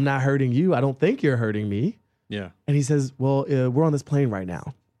me. I'm not hurting you. I don't think you're hurting me. Yeah. And he says, well, we're on this plane right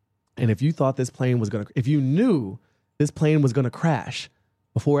now. And if you thought if you knew this plane was going to crash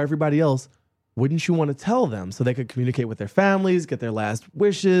before everybody else, wouldn't you want to tell them so they could communicate with their families, get their last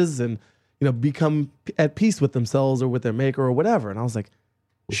wishes, and, become at peace with themselves or with their maker or whatever? And I was like,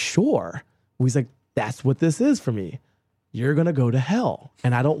 sure. He's like, that's what this is for me. You're going to go to hell,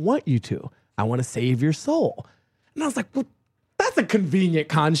 and I don't want you to. I want to save your soul. And I was like, well, that's a convenient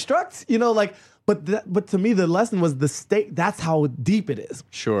construct, but to me, the lesson was the stake. That's how deep it is.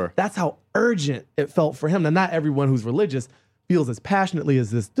 Sure. That's how urgent it felt for him. Now, not everyone who's religious feels as passionately as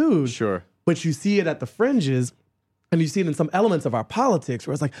this dude. Sure. But you see it at the fringes, and you see it in some elements of our politics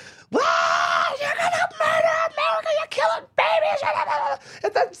where it's like, you're going to murder America, you're killing babies,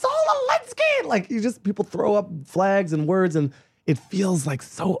 and then Saul Alinsky. People throw up flags and words, and it feels like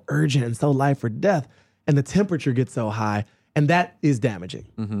so urgent and so life or death, and the temperature gets so high, and that is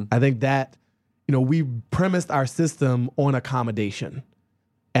damaging. I think that, we premised our system on accommodation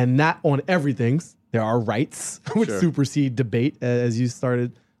and not on everything. There are rights which supersede debate, as you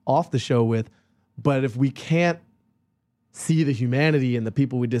started off the show with. But if we can't see the humanity in the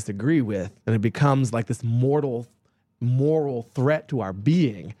people we disagree with, and it becomes like this moral threat to our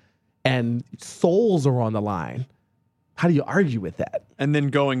being, and souls are on the line, how do you argue with that? And then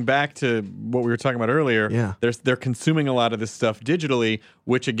going back to what we were talking about earlier, they're consuming a lot of this stuff digitally,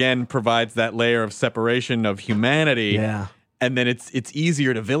 which again provides that layer of separation of humanity. Yeah. And then it's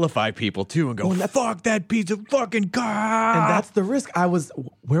easier to vilify people too and go, fuck that piece of fucking car. And that's the risk.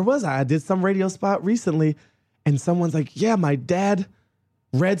 Where was I? I did some radio spot recently, and someone's like, yeah, my dad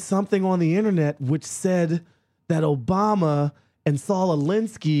read something on the internet which said that Obama and Saul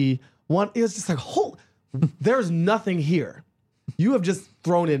Alinsky it was just like, there's nothing here. You have just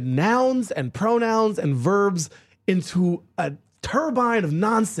thrown in nouns and pronouns and verbs into a turbine of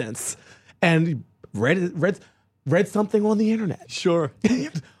nonsense and read something on the internet. Sure.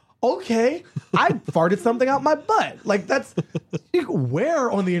 Okay, I farted something out my butt. Like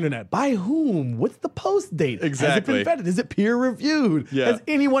where on the internet? By whom? What's the post date? Exactly. Has it been vetted? Is it peer reviewed? Yeah. Has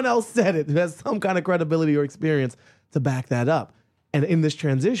anyone else said it who has some kind of credibility or experience to back that up? And in this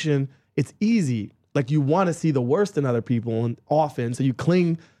transition, it's easy. Like you want to see the worst in other people, and often, so you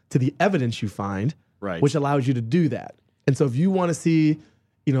cling to the evidence you find, right, which allows you to do that. And so if you want to see,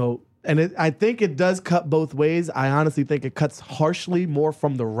 I think it does cut both ways. I honestly think it cuts harshly more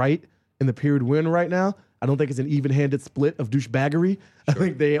from the right in the period we're in right now. I don't think it's an even-handed split of douchebaggery. Sure. I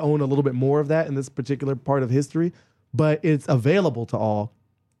think they own a little bit more of that in this particular part of history, but it's available to all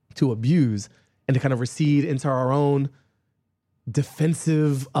to abuse and to kind of recede into our own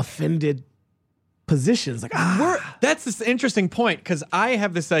defensive, offended positions. Like, That's this interesting point, because I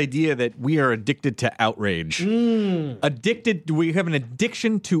have this idea that we are addicted to outrage. We have an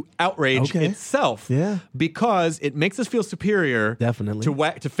addiction to outrage itself. Yeah. Because it makes us feel superior. Definitely.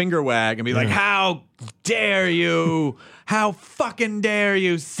 To finger wag and be like, how dare you? How fucking dare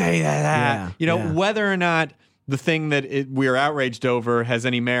you say that? Yeah. Whether or not the thing that we're outraged over has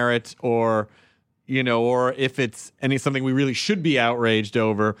any merit, or if it's something we really should be outraged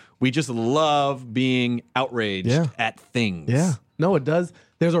over. We just love being outraged at things. Yeah. No, it does.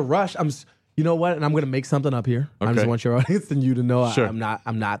 There's a rush. You know what? And I'm going to make something up here. I just want your audience and you to know Sure. I'm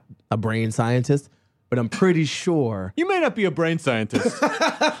not a brain scientist, but I'm pretty sure. You may not be a brain scientist.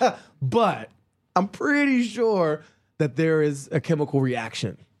 But I'm pretty sure that there is a chemical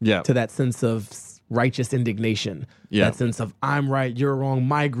reaction to that sense of righteous indignation. Yeah. That sense of I'm right, you're wrong,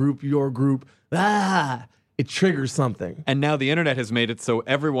 my group, your group. It triggers something. And now the internet has made it so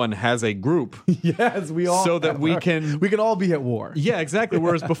everyone has a group. Yes, we all. So that we can all be at war. Yeah, exactly.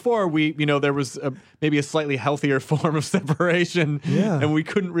 Whereas before there was maybe a slightly healthier form of separation. Yeah. And we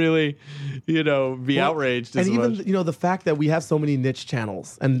couldn't really, be outraged as and much. even the fact that we have so many niche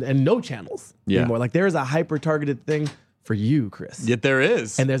channels and no channels anymore. Like there is a hyper targeted thing for you, Chris. Yet there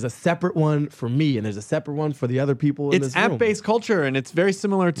is. And there's a separate one for me, and there's a separate one for the other people in this room. It's app-based culture, and it's very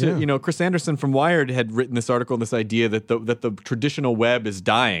similar to, Chris Anderson from Wired had written this article, this idea that the traditional web is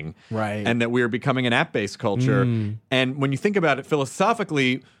dying. Right. And that we are becoming an app-based culture. And when you think about it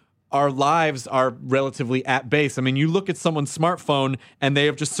philosophically, our lives are relatively app-based. I mean, you look at someone's smartphone, and they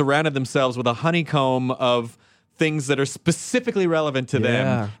have just surrounded themselves with a honeycomb of things that are specifically relevant to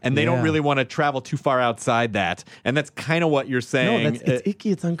them, and they don't really want to travel too far outside that. And that's kind of what you're saying. No, it's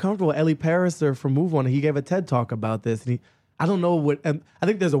icky. It's uncomfortable. Ellie Pariser from Move On, he gave a TED talk about this. And I don't know what, I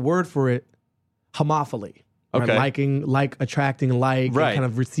think there's a word for it, homophily. Okay. Right? Attracting and kind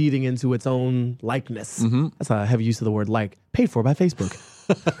of receding into its own likeness. That's a heavy use of the word like, paid for by Facebook.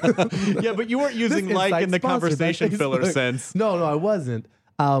 Yeah, but you weren't using like in the conversation filler sense. No, I wasn't.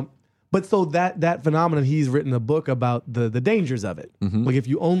 But so that phenomenon, he's written a book about the dangers of it. Like if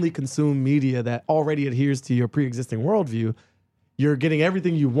you only consume media that already adheres to your pre-existing worldview, you're getting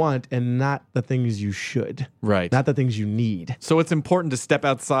everything you want and not the things you should. Right. Not the things you need. So it's important to step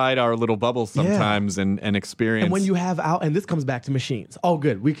outside our little bubble sometimes and experience. And when you have and this comes back to machines. Oh,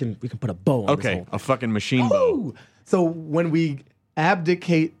 good. We can put a bow on this whole thing. A fucking machine bow. So when we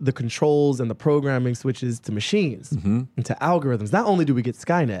abdicate the controls and the programming switches to machines and to algorithms, not only do we get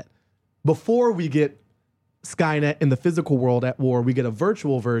Skynet, before we get Skynet in the physical world at war, we get a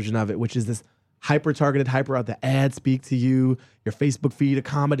virtual version of it, which is this hyper-targeted, the ads speak to you, your Facebook feed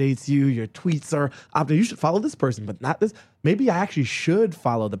accommodates you, your tweets are you should follow this person, but not this. Maybe I actually should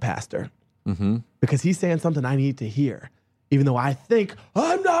follow the pastor because he's saying something I need to hear. Even though I think,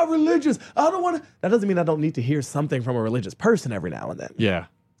 I'm not religious, I don't want to. That doesn't mean I don't need to hear something from a religious person every now and then. Yeah.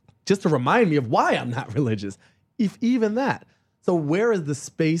 Just to remind me of why I'm not religious, if even that. So where is the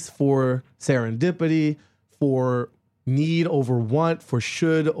space for serendipity, for need over want, for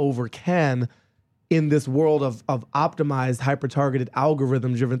should over can in this world of optimized, hyper-targeted,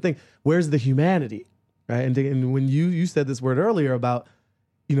 algorithm-driven thing? Where's the humanity, right? And when you said this word earlier about,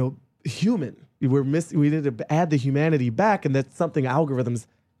 human, we need to add the humanity back, and that's something algorithms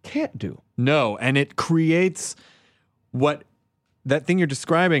can't do. No, and it creates what that thing you're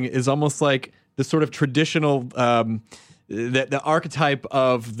describing is almost like the sort of traditional the archetype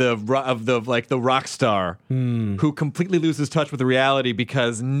of the rock star who completely loses touch with reality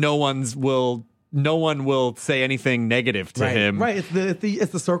because no one will say anything negative to him. Right.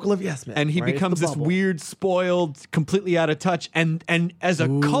 It's the circle of yes men. And he becomes this weird, spoiled, completely out of touch. And as a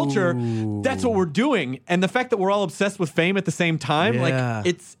culture, that's what we're doing. And the fact that we're all obsessed with fame at the same time,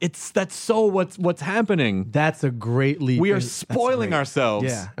 that's so what's happening. That's a great leap. We are spoiling ourselves.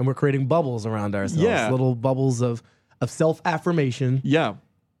 Yeah. And we're creating bubbles around ourselves. Yeah. Little bubbles of self-affirmation. Yeah.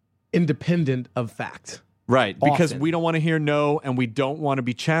 Independent of fact. Right, because Often. we don't want to hear no, and we don't want to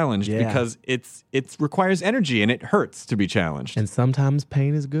be challenged because it requires energy and it hurts to be challenged. And sometimes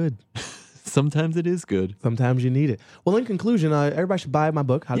pain is good. Sometimes it is good. Sometimes you need it. Well, in conclusion, everybody should buy my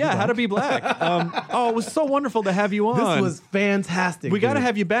book, How to Be Black. It was so wonderful to have you on. This was fantastic. We got to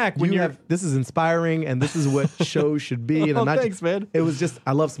have you back. This is inspiring, and this is what shows should be. And thanks, man. It was just,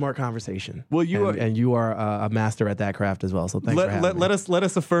 I love smart conversation. Well, you are a master at that craft as well. So thanks for having me. Let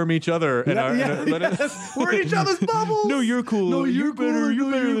us affirm each other. We're in each other's bubbles. No, you're cool. No, you're better.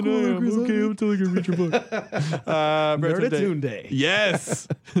 You're better than I am. Chris. Okay, I'm totally gonna read your book. Nerdatoon Day. Yes,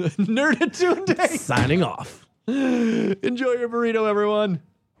 Nerdatoon Day. Signing off. Enjoy your burrito, everyone.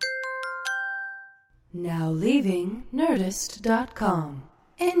 Now leaving Nerdist.com.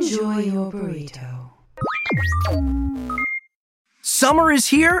 Enjoy your burrito. Summer is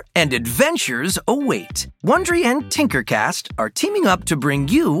here and adventures await. Wondery and Tinkercast are teaming up to bring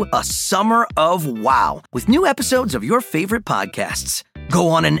you a summer of wow with new episodes of your favorite podcasts. Go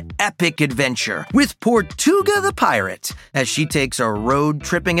on an epic adventure with Portuga the Pirate as she takes a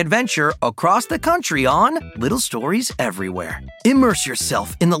road-tripping adventure across the country on Little Stories Everywhere. Immerse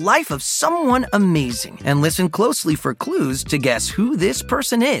yourself in the life of someone amazing and listen closely for clues to guess who this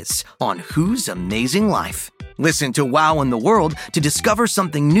person is on Whose Amazing Life. Listen to Wow in the World to discover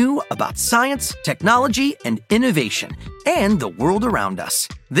something new about science, technology, and innovation, and the world around us.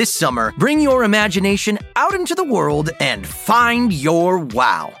 This summer, bring your imagination out into the world and find your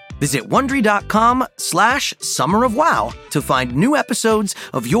wow. Visit Wondery.com/Summer of Wow to find new episodes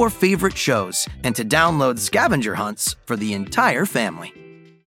of your favorite shows and to download scavenger hunts for the entire family.